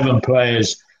that, 7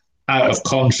 players out of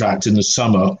contract in the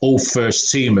summer, all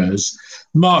first teamers.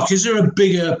 Mark, is there a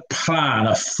bigger plan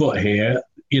afoot here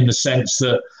in the sense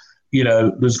that,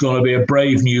 there's going to be a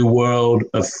brave new world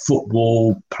of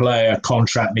football player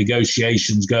contract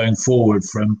negotiations going forward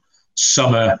from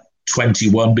summer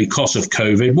 21 because of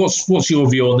COVID? What's your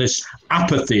view on this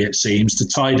apathy, it seems, to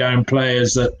tie down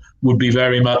players that would be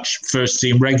very much first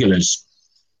team regulars?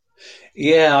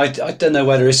 Yeah, I don't know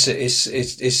whether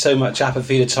it's so much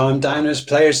apathy to time down as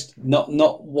players not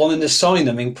wanting to sign.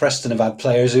 I mean, Preston have had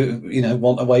players who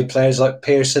want away players like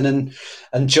Pearson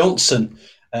and Johnson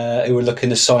who are looking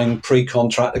to sign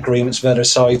pre-contract agreements with other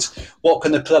sides. What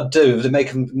can the club do to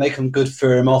make them good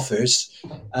firm offers?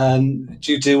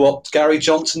 Do you do what Gary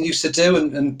Johnson used to do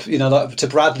and like to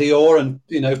Bradley Orr and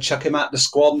chuck him out the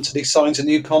squad until he signs a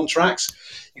new contract?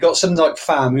 You got something like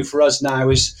Pham, who for us now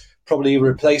is probably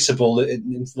irreplaceable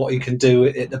in what he can do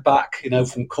at the back,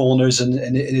 from corners and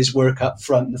in his work up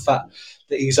front. And the fact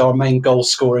that he's our main goal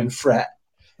scoring threat,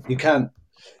 he can't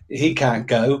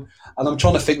go. And I'm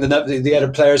trying to think the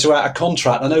other players who are out of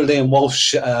contract. I know Liam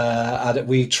Walsh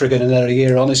we triggered another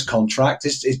year on his contract.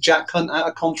 Is Jack Hunt out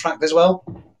of contract as well?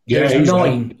 Yeah, there's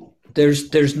 9.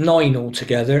 There's 9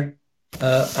 altogether,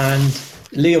 and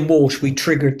Liam Walsh, we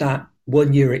triggered that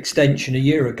 1-year extension a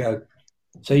year ago.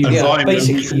 So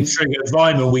basically,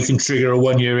 we can trigger a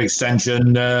 1-year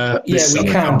extension. We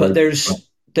can, but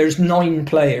there's 9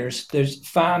 players. There's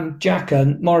Pham, Jack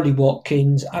Hunt, Marley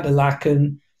Watkins,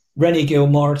 Adelakan, Rennie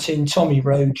Gilmartin, Tommy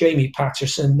Rowe, Jamie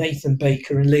Patterson, Nathan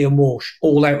Baker, and Liam Walsh,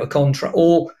 all out of contract.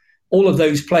 All of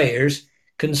those players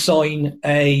can sign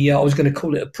I was going to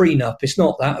call it a prenup. It's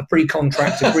not that, a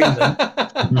pre-contract agreement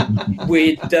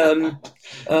with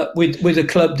a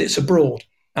club that's abroad.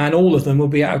 And all of them will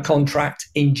be out of contract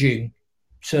in June.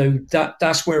 So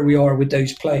that's where we are with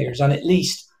those players. And at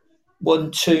least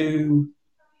 1, 2,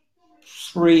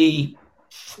 3,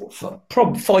 4,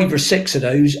 probably 5 or 6 of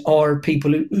those are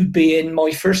people who'd be in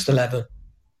my first 11.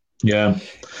 Yeah.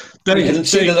 You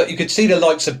could see the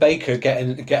likes of Baker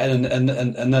getting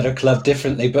another club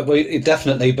differently,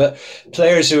 but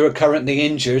players who are currently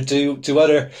injured, do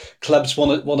other clubs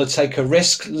want to take a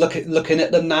risk looking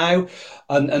at them now?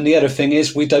 And the other thing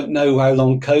is, we don't know how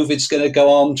long COVID's going to go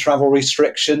on, travel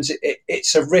restrictions.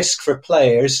 It's a risk for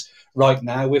players right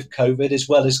now with COVID as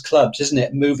well as clubs, isn't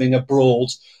it? Moving abroad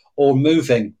or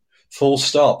moving, full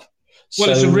stop. Well,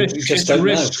 it's a risk. It's a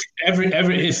risk.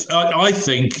 I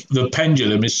think the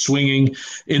pendulum is swinging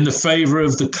in the favour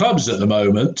of the clubs at the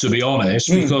moment, to be honest,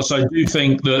 because I do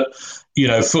think that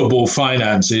football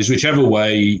finances, whichever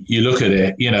way you look at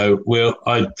it,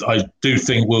 I do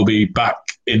think we'll be back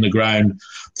in the ground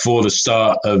for the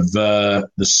start of the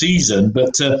season.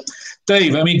 But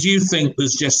Dave, I mean, do you think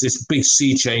there's just this big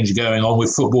sea change going on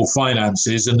with football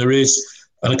finances, and there is?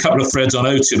 And a couple of threads on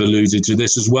OT have alluded to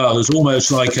this as well. There's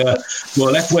almost like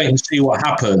let's wait and see what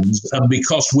happens. And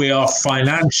because we are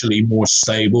financially more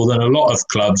stable than a lot of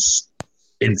clubs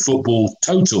in football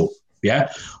total,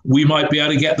 we might be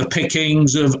able to get the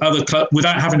pickings of other clubs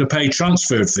without having to pay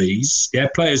transfer fees.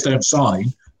 Players don't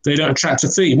sign. They don't attract a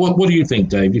fee. What do you think,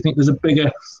 Dave? Do you think there's a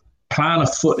bigger plan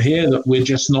afoot here that we're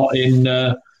just not in,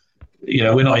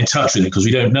 we're not in touch with it because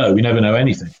we don't know. We never know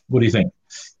anything. What do you think?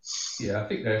 Yeah, I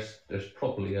think there's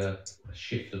probably a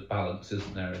shift of balance,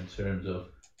 isn't there, in terms of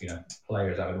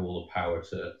players having all the power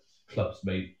to clubs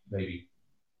maybe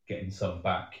getting some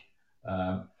back.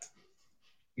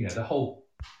 The whole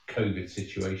COVID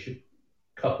situation,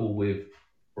 coupled with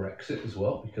Brexit as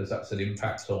well, because that's an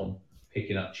impact on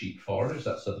picking up cheap foreigners.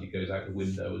 That suddenly goes out the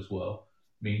window as well.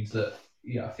 Means that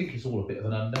I think it's all a bit of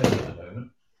an unknown at the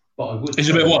moment. But I would. It's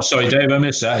a bit what? Sorry, Dave, I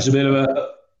missed that. It's a bit of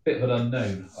a bit of an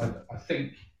unknown. I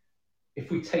think. If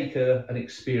we take an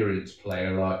experienced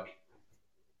player like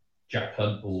Jack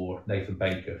Hunt or Nathan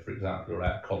Baker, for example, are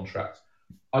out of contract,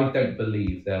 I don't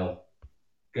believe they'll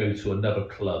go to another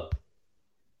club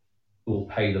who will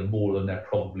pay them more than they're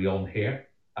probably on here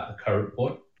at the current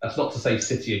point. That's not to say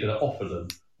City are going to offer them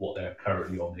what they're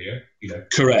currently on here.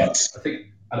 Correct. I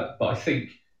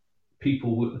think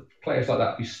players like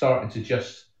that, be starting to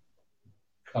just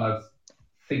kind of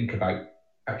think about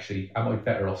actually, am I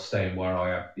better off staying where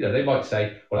I am? They might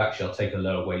say, well, actually, I'll take a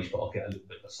lower wage, but I'll get a little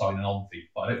bit of a signing on fee.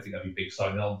 But I don't think there'll be big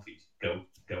signing on fees going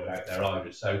out there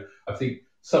either. So I think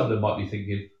some of them might be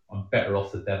thinking, I'm better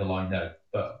off the devil I know.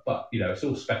 But it's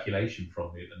all speculation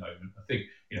from me at the moment. I think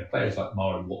players like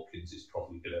Mari Watkins is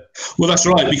probably going to. Well, that's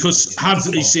right, because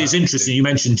it's interesting. You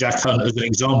mentioned Jack Hunt as an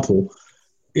example.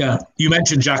 Yeah, you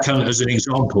mentioned Jack Hunt as an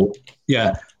example.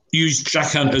 Yeah, use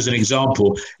Jack Hunt as an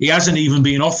example. He hasn't even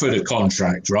been offered a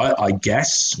contract, right? I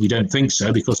guess we don't think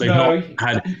so because they've not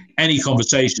had any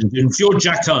conversations. And if you're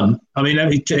Jack Hunt, I mean,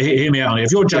 hear me out here.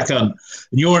 If you're Jack Hunt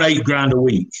and you're on $8,000 a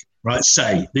week, right?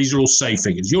 Say these are all say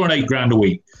figures. You're on $8,000 a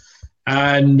week.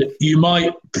 And you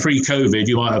might, pre-COVID,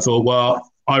 you might have thought,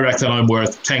 well, I reckon I'm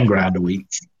worth 10 grand a week.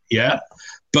 Yeah.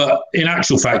 But in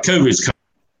actual fact, COVID's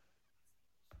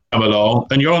come along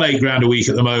and you're on $8,000 a week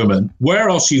at the moment. Where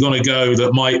else are you going to go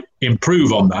that might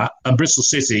improve on that? And Bristol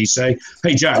City say,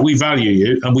 hey, Jack, we value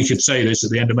you. And we could say this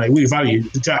at the end of May. We value you.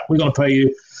 Jack, we're going to pay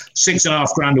you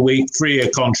 $6,500 a week,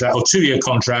 3-year contract or 2-year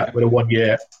contract with a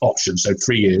 1-year option. So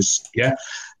 3 years. Yeah.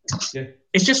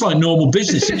 It's just like normal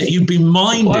business, isn't it? You'd be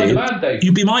minded.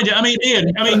 I mean,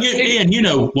 Ian, you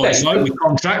know what it's like with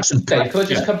contracts and. Dave, can I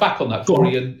just come back on that before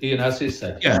Ian has his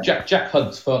say? Yeah. Jack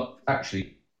Hunt's for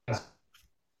actually.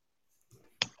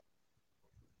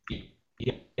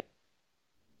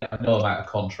 I know I'm out of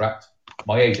contract.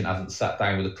 My agent hasn't sat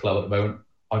down with the club at the moment.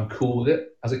 I'm cool with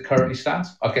it as it currently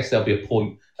stands. I guess there'll be a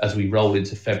point as we roll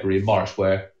into February and March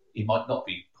where he might not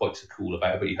be quite so cool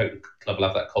about it, but you hope the club will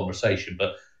have that conversation.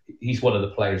 But he's one of the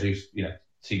players who's,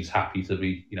 seems happy to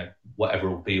be, whatever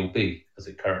will be as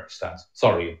it currently stands.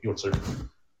 Sorry, your turn.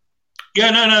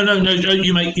 Yeah, no.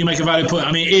 You make a valid point.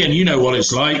 I mean, Ian, you know what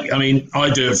it's like. I mean,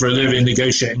 I do it for a living,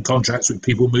 negotiating contracts with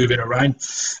people moving around,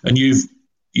 and you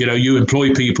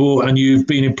employ people, and you've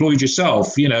been employed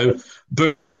yourself.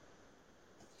 Bird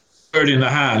in the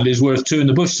hand is worth 2 in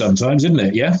the bush sometimes, isn't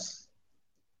it? Yeah.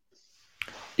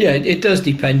 Yeah, it does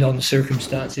depend on the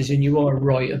circumstances, and you are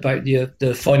right about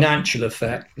the financial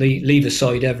effect. Leave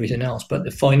aside everything else, but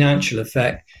the financial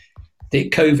effect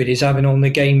that COVID is having on the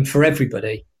game for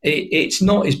everybody. It's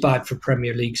not as bad for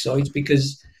Premier League sides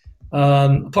because,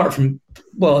 apart from,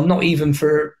 not even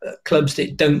for clubs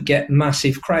that don't get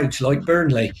massive crowds like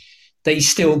Burnley, they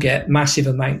still get massive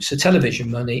amounts of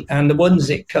television money. And the ones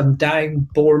that come down,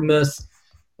 Bournemouth,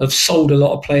 have sold a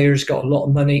lot of players, got a lot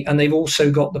of money, and they've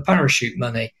also got the parachute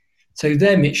money. So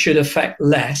them, it should affect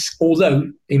less,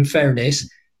 although, in fairness,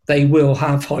 they will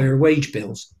have higher wage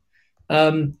bills.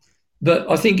 But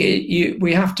I think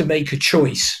we have to make a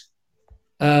choice.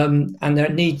 And there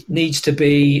needs to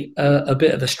be a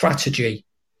bit of a strategy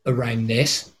around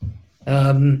this.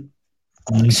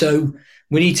 So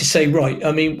we need to say, right,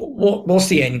 I mean, what's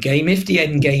the end game? If the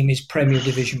end game is Premier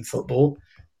Division football,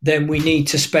 then we need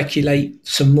to speculate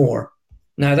some more.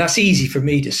 Now, that's easy for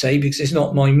me to say because it's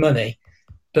not my money.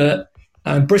 But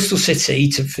Bristol City,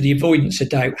 for the avoidance of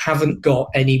doubt, haven't got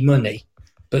any money.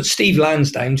 But Steve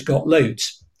Lansdown's got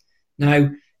loads. Now,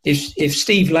 if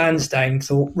Steve Lansdown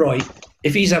thought, right,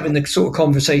 if he's having the sort of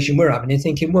conversation we're having and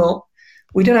thinking, well,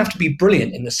 we don't have to be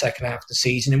brilliant in the second half of the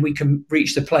season and we can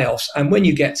reach the playoffs. And when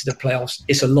you get to the playoffs,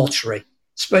 it's a lottery,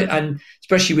 and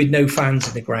especially with no fans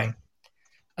in the ground.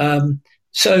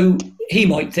 So he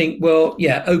might think, well,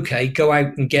 yeah, okay, go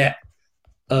out and get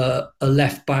a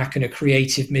left back and a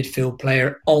creative midfield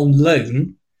player on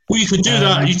loan. Well, you could do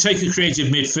that. You take a creative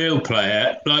midfield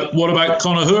player. Like, what about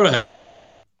Conor Hurahan?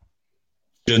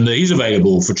 And he's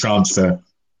available for transfer.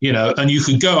 And you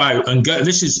could go out and go.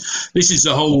 This is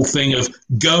the whole thing of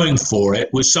going for it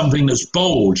with something that's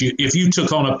bold. If you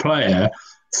took on a player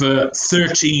for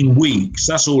 13 weeks,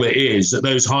 that's all it is, at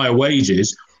those higher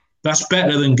wages, that's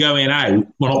better than going out.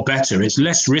 Well, not better. It's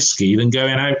less risky than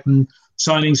going out and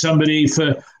signing somebody for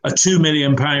a £2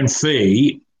 million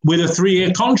fee with a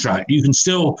 3-year contract. You can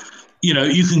still,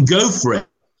 you can go for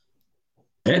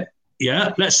it.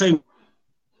 Yeah. Let's say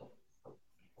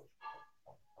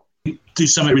do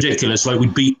something ridiculous like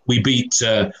we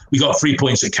got 3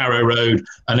 points at Carrow Road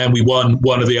and then we won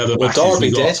one of the other matches.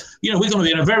 Derby did. We're going to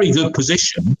be in a very good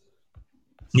position.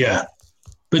 Yeah.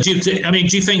 But do you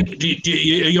think, are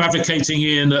you advocating,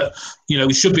 Ian, that,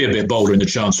 we should be a bit bolder in the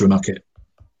transfer market?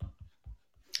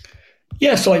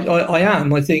 Yes, I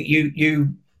am. I think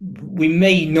we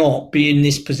may not be in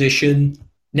this position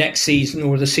next season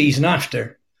or the season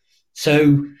after.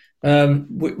 So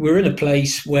we're in a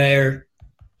place where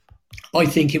I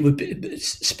think it would be,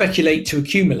 speculate to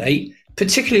accumulate,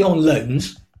 particularly on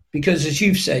loans, because as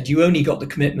you've said, you only got the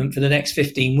commitment for the next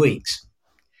 15 weeks.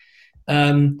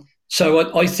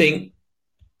 So I think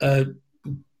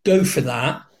go for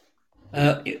that.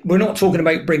 We're not talking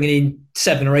about bringing in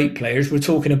 7 or 8 players. We're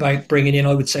talking about bringing in,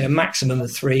 I would say, a maximum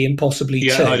of 3 and possibly 2.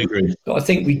 Yeah, I'd agree. But I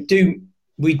think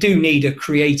we do need a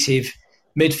creative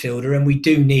midfielder, and we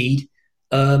do need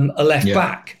a left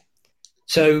back.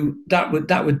 So that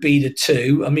would be the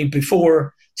 2. I mean,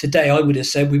 before today, I would have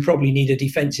said we probably need a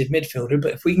defensive midfielder.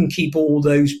 But if we can keep all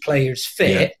those players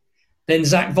fit, then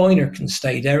Zach Viner can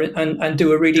stay there and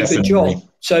do a really good job.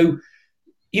 So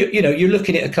you're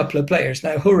looking at a couple of players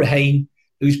now. Hurricane,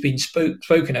 who's been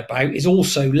spoken about, is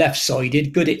also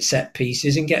left-sided, good at set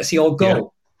pieces, and gets the odd goal. Yeah.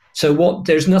 So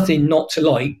there's nothing not to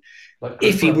like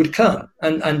if he would come.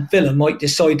 And Villa might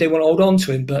decide they want to hold on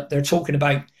to him, but they're talking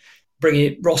about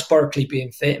bringing Ross Barkley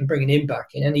being fit and bringing him back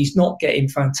in, and he's not getting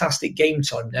fantastic game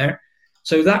time there.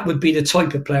 So that would be the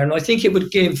type of player, and I think it would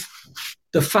give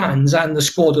the fans and the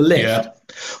squad a lift. Yeah.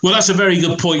 Well, that's a very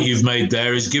good point you've made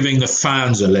there, is giving the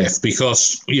fans a lift,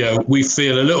 because, we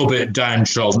feel a little bit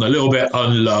downtrodden, a little bit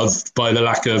unloved by the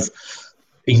lack of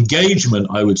engagement,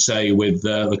 I would say, with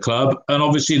the club. And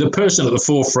obviously the person at the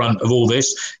forefront of all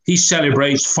this, he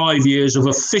celebrates 5 years of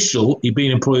official, he'd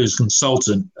been employed as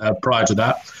consultant prior to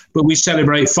that, but we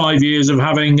celebrate 5 years of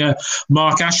having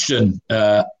Mark Ashton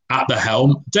at the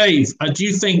helm. Dave, do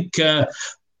you think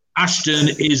Ashton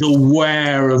is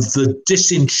aware of the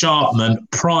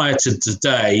disenchantment prior to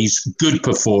today's good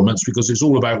performance, because it's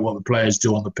all about what the players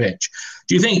do on the pitch?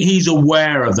 Do you think he's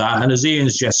aware of that? And as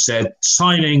Ian's just said,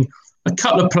 signing a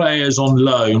couple of players on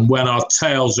loan when our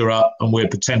tails are up and we're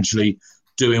potentially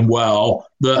doing well,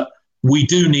 that we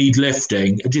do need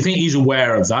lifting. Do you think he's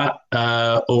aware of that?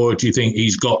 Or do you think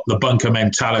he's got the bunker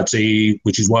mentality,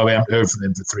 which is why we haven't heard from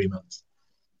him for 3 months?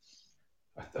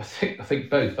 I think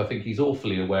both. I think he's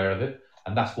awfully aware of it,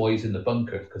 and that's why he's in the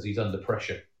bunker, because he's under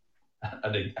pressure,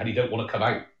 and he don't want to come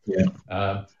out. Yeah.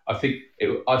 I think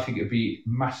it would be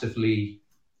massively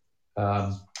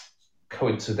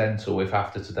coincidental if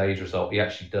after today's result he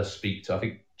actually does speak to. I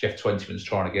think Jeff Twentyman's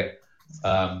trying to get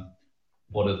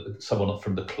someone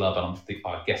from the club, and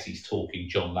I guess he's talking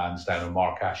John Lansdowne and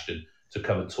Mark Ashton to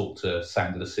come and talk to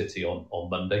Sound of the City on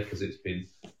Monday, because it's been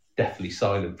deathly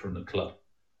silent from the club.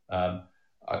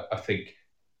 I think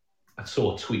I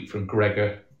saw a tweet from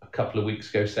Gregor a couple of weeks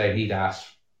ago saying he'd asked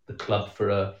the club for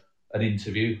an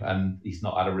interview, and he's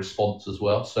not had a response as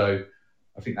well. So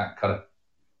I think that kind of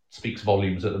speaks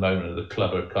volumes at the moment, and the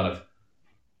club are kind of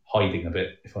hiding a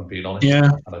bit, if I'm being honest.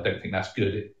 Yeah. And I don't think that's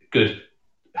good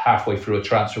halfway through a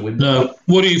transfer window. No.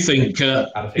 What do you think?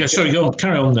 Sorry, go on.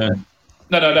 Carry on there.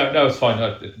 No, it's fine.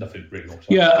 Nothing really wrong.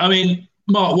 Yeah, I mean,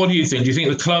 Mark, what do you think? Do you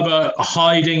think the club are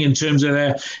hiding in terms of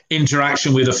their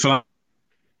interaction with the fans?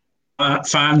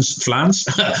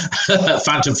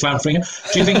 Phantom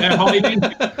Flanfinger. Do you think they're hiding? Do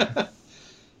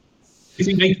you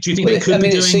think they could be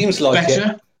doing it seems like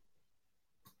better?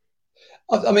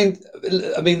 I mean,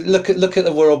 look at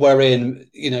the world we're in.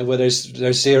 Where there's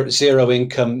zero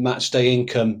income, match day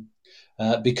income,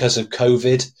 because of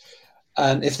COVID.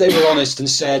 And if they were honest and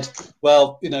said,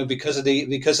 well, because of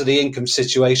the income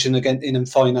situation, again, in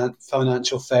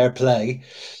financial fair play,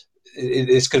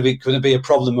 it's going to be a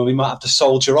problem, and we might have to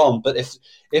soldier on. But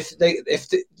if they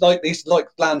like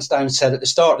Lansdowne said at the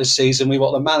start of the season, we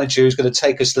want the manager who's going to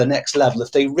take us to the next level.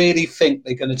 If they really think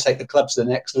they're going to take the club to the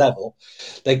next level,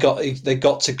 they got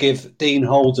to give Dean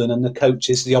Holden and the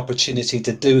coaches the opportunity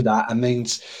to do that. And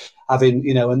means having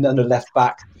another left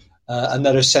back,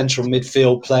 another central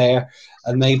midfield player,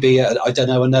 and maybe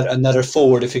another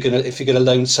forward if you're gonna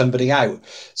loan somebody out.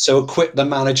 So equip the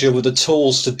manager with the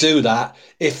tools to do that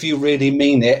if you really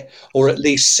mean it, or at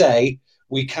least say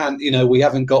we can't. We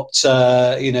haven't got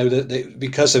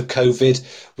because of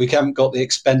COVID, we haven't got the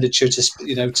expenditure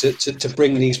to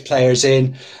bring these players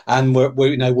in, and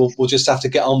we'll just have to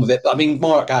get on with it. But I mean,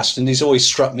 Mark Ashton, he's always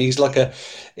struck me.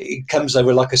 He comes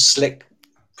over like a slick.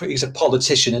 He's a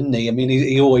politician, isn't he? I mean,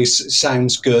 he always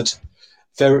sounds good,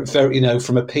 very, very,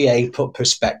 from a PA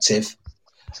perspective.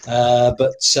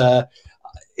 But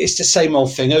it's the same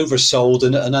old thing, oversold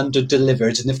and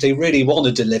under-delivered. And if they really want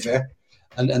to deliver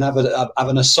and have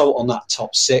an assault on that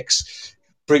top six,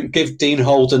 give Dean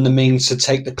Holden the means to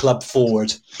take the club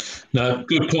forward. No,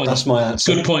 good point. That's my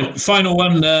answer. Good point. Final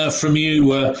one from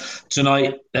you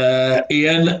tonight,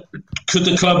 Ian. Could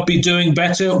the club be doing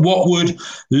better? What would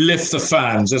lift the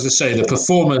fans? As I say, the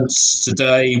performance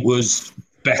today was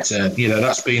better.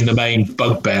 That's been the main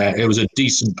bugbear. It was a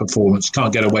decent performance.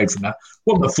 Can't get away from that.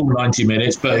 Wasn't a full 90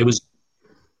 minutes, but it was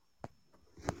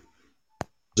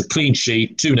a clean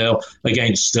sheet, 2-0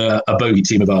 against a bogey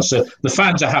team of ours. So the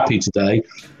fans are happy today.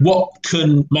 What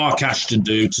can Mark Ashton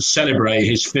do to celebrate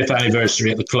his 5th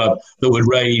anniversary at the club that would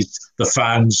raise the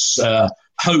fans'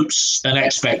 hopes and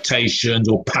expectations,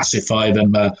 or pacify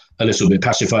them a little bit,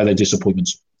 pacify their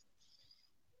disappointments?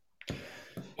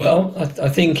 Well, I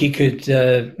think he could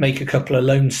make a couple of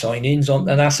loan signings, and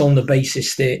that's on the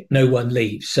basis that no one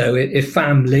leaves. So if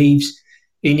Pham leaves,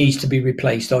 he needs to be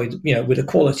replaced either, with a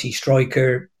quality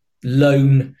striker.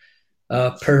 Loan,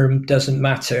 perm, doesn't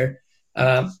matter.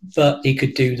 But he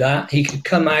could do that. He could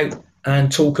come out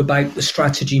and talk about the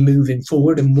strategy moving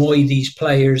forward and why these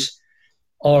players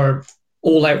are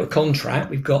all out of contract.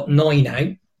 We've got 9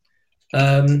 out.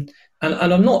 And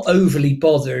I'm not overly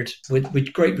bothered,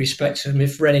 with great respect to him,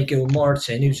 if René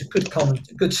Gilmartin, who's a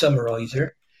good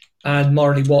summariser, and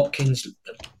Marley Watkins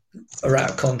are out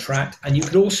of contract. And you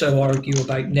could also argue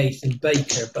about Nathan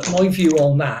Baker. But my view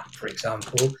on that, for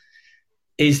example,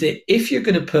 is that if you're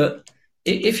going to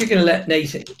let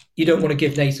Nathan, you don't want to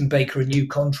give Nathan Baker a new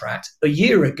contract. A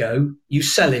year ago, you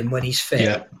sell him when he's fit.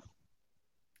 Yeah.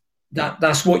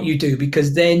 That's what you do,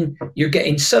 because then you're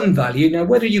getting some value. Now,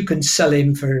 whether you can sell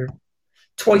him for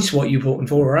twice what you bought him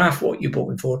for or half what you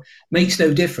bought him for makes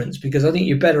no difference, because I think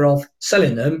you're better off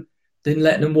selling them than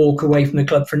letting them walk away from the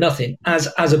club for nothing as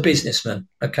a businessman.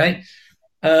 Okay.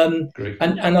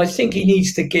 And I think he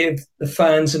needs to give the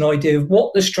fans an idea of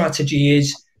what the strategy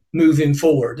is moving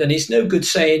forward. And it's no good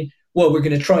saying, well, we're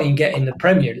going to try and get in the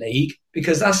Premier League,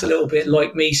 because that's a little bit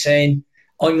like me saying,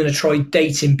 I'm going to try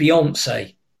dating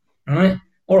Beyonce.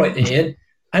 All right, then, Ian.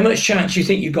 How much chance do you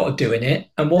think you've got of doing it?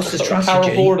 And what's the strategy?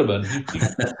 Carol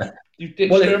Vorderman. You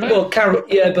ditched her, mate? Carol,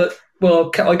 yeah, but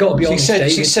I got to be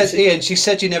honest. She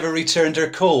said you never returned her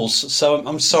calls, so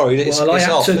I'm sorry. It's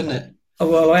off, isn't it?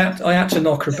 Well, I had to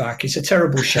knock her back. It's a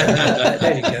terrible show.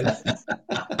 There you go.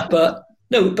 But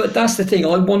that's the thing.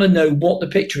 I want to know what the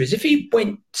picture is. If he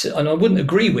went, and I wouldn't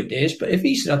agree with this, but if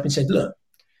he stood up and said, look,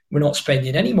 we're not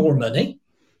spending any more money.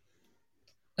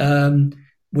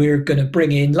 We're going to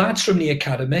bring in lads from the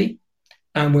academy,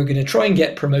 and we're going to try and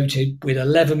get promoted with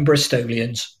 11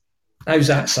 Bristolians. How's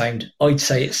that sound? I'd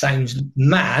say it sounds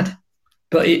mad,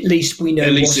 but at least we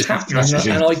know what's happening,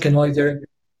 and I can either...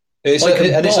 It's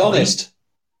honest.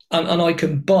 And I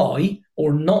can buy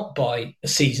or not buy a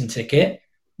season ticket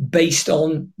based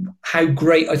on how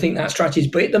great I think that strategy is.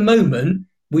 But at the moment,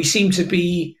 we seem to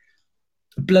be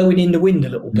blowing in the wind a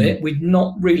little bit. We're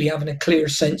not really having a clear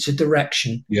sense of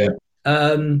direction. Yeah.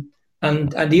 And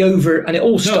it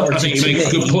all started. I think you make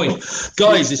a good point,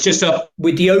 guys. It's just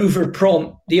with the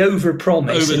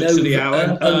overpromise over the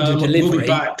hour. Under delivery. We'll be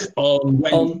back on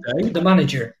Wednesday. On the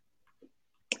manager.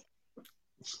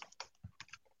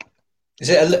 Is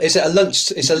it a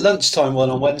lunch? It's a lunchtime one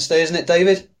on Wednesday, isn't it,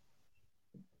 David?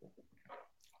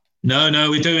 No,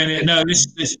 we're doing it. No,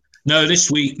 this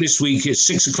week it's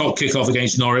 6 o'clock kickoff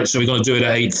against Norwich, so we're going to do it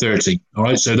at 8:30. All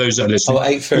right, so those that are listening,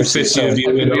 8:30.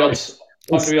 I'm going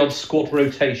to be on squad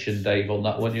rotation, Dave, on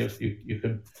that one. You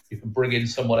can bring in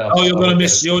someone else. Oh, you're going to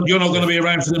miss. You're not going to be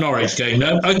around for the Norwich game,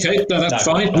 no? Okay, that's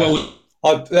fine. Well,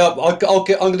 I'm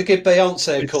going to give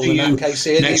Beyonce a call in that case.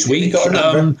 Ian. Next week,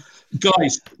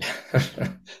 guys.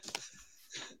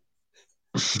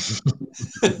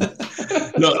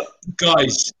 Look,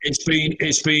 guys,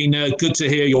 it's been good to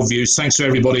hear your views. Thanks to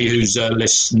everybody who's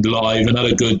listened live.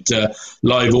 Another good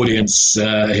live audience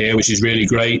here, which is really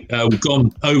great. We've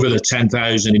gone over the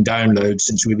 10,000 in downloads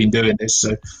since we've been doing this.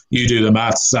 So you do the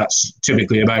maths. That's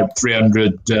typically about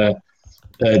 300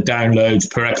 downloads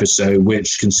per episode,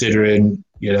 which, considering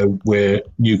we're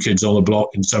new kids on the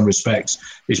block in some respects,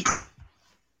 is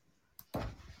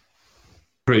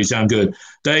pretty damn good.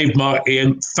 Dave, Mark,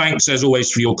 Ian, thanks as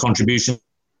always for your contribution.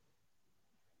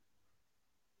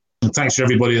 And thanks to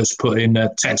everybody that's put in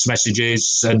text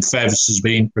messages, and Fevs has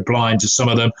been replying to some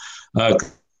of them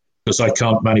because I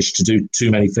can't manage to do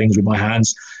too many things with my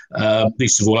hands.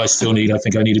 Least of all, I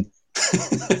think I need a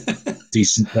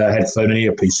decent headphone and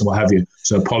earpiece and what have you.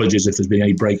 So apologies if there's been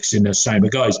any breaks in the sound.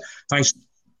 But guys, thanks.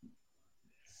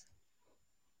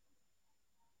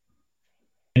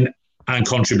 And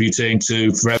contributing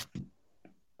to forever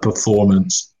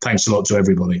performance. Thanks a lot to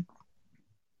everybody.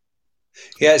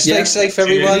 Yeah, stay safe,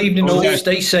 everyone. Good evening, all.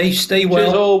 Stay safe, stay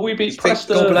well. Cheers, we beat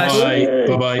Preston. God bless.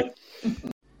 Bye-bye.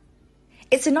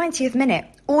 It's the 90th minute.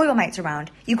 All your mates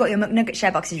around. You've got your McNugget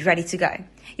share boxes ready to go.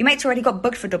 Your mates already got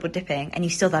booked for double dipping, and you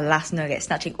still the last nugget,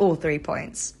 snatching all 3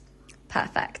 points.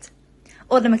 Perfect.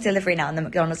 Order McDelivery now on the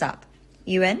McDonald's app.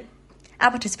 You in?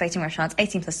 At participating restaurants,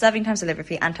 18 plus serving times, delivery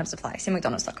fee, and time supply. See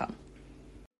mcdonalds.com.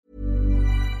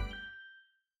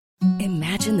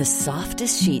 Imagine the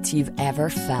softest sheets you've ever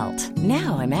felt.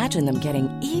 Now imagine them getting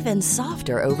even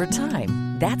softer over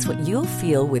time. That's what you'll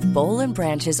feel with Boll &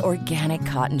 Branch's organic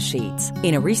cotton sheets.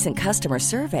 In a recent customer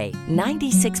survey,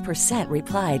 96%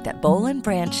 replied that Boll &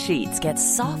 Branch sheets get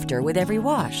softer with every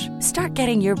wash. Start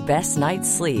getting your best night's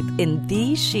sleep in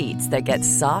these sheets that get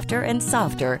softer and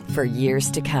softer for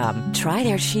years to come. Try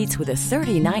their sheets with a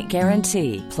 30-night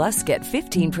guarantee. Plus, get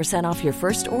 15% off your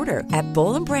first order at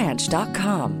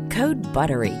bollandbranch.com. Code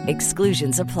BUTTERY.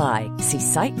 Exclusions apply. See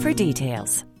site for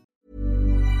details.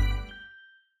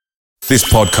 This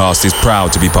podcast is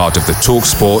proud to be part of the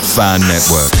TalkSport Fan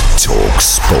Network.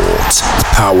 TalkSport.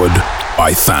 Powered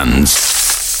by fans.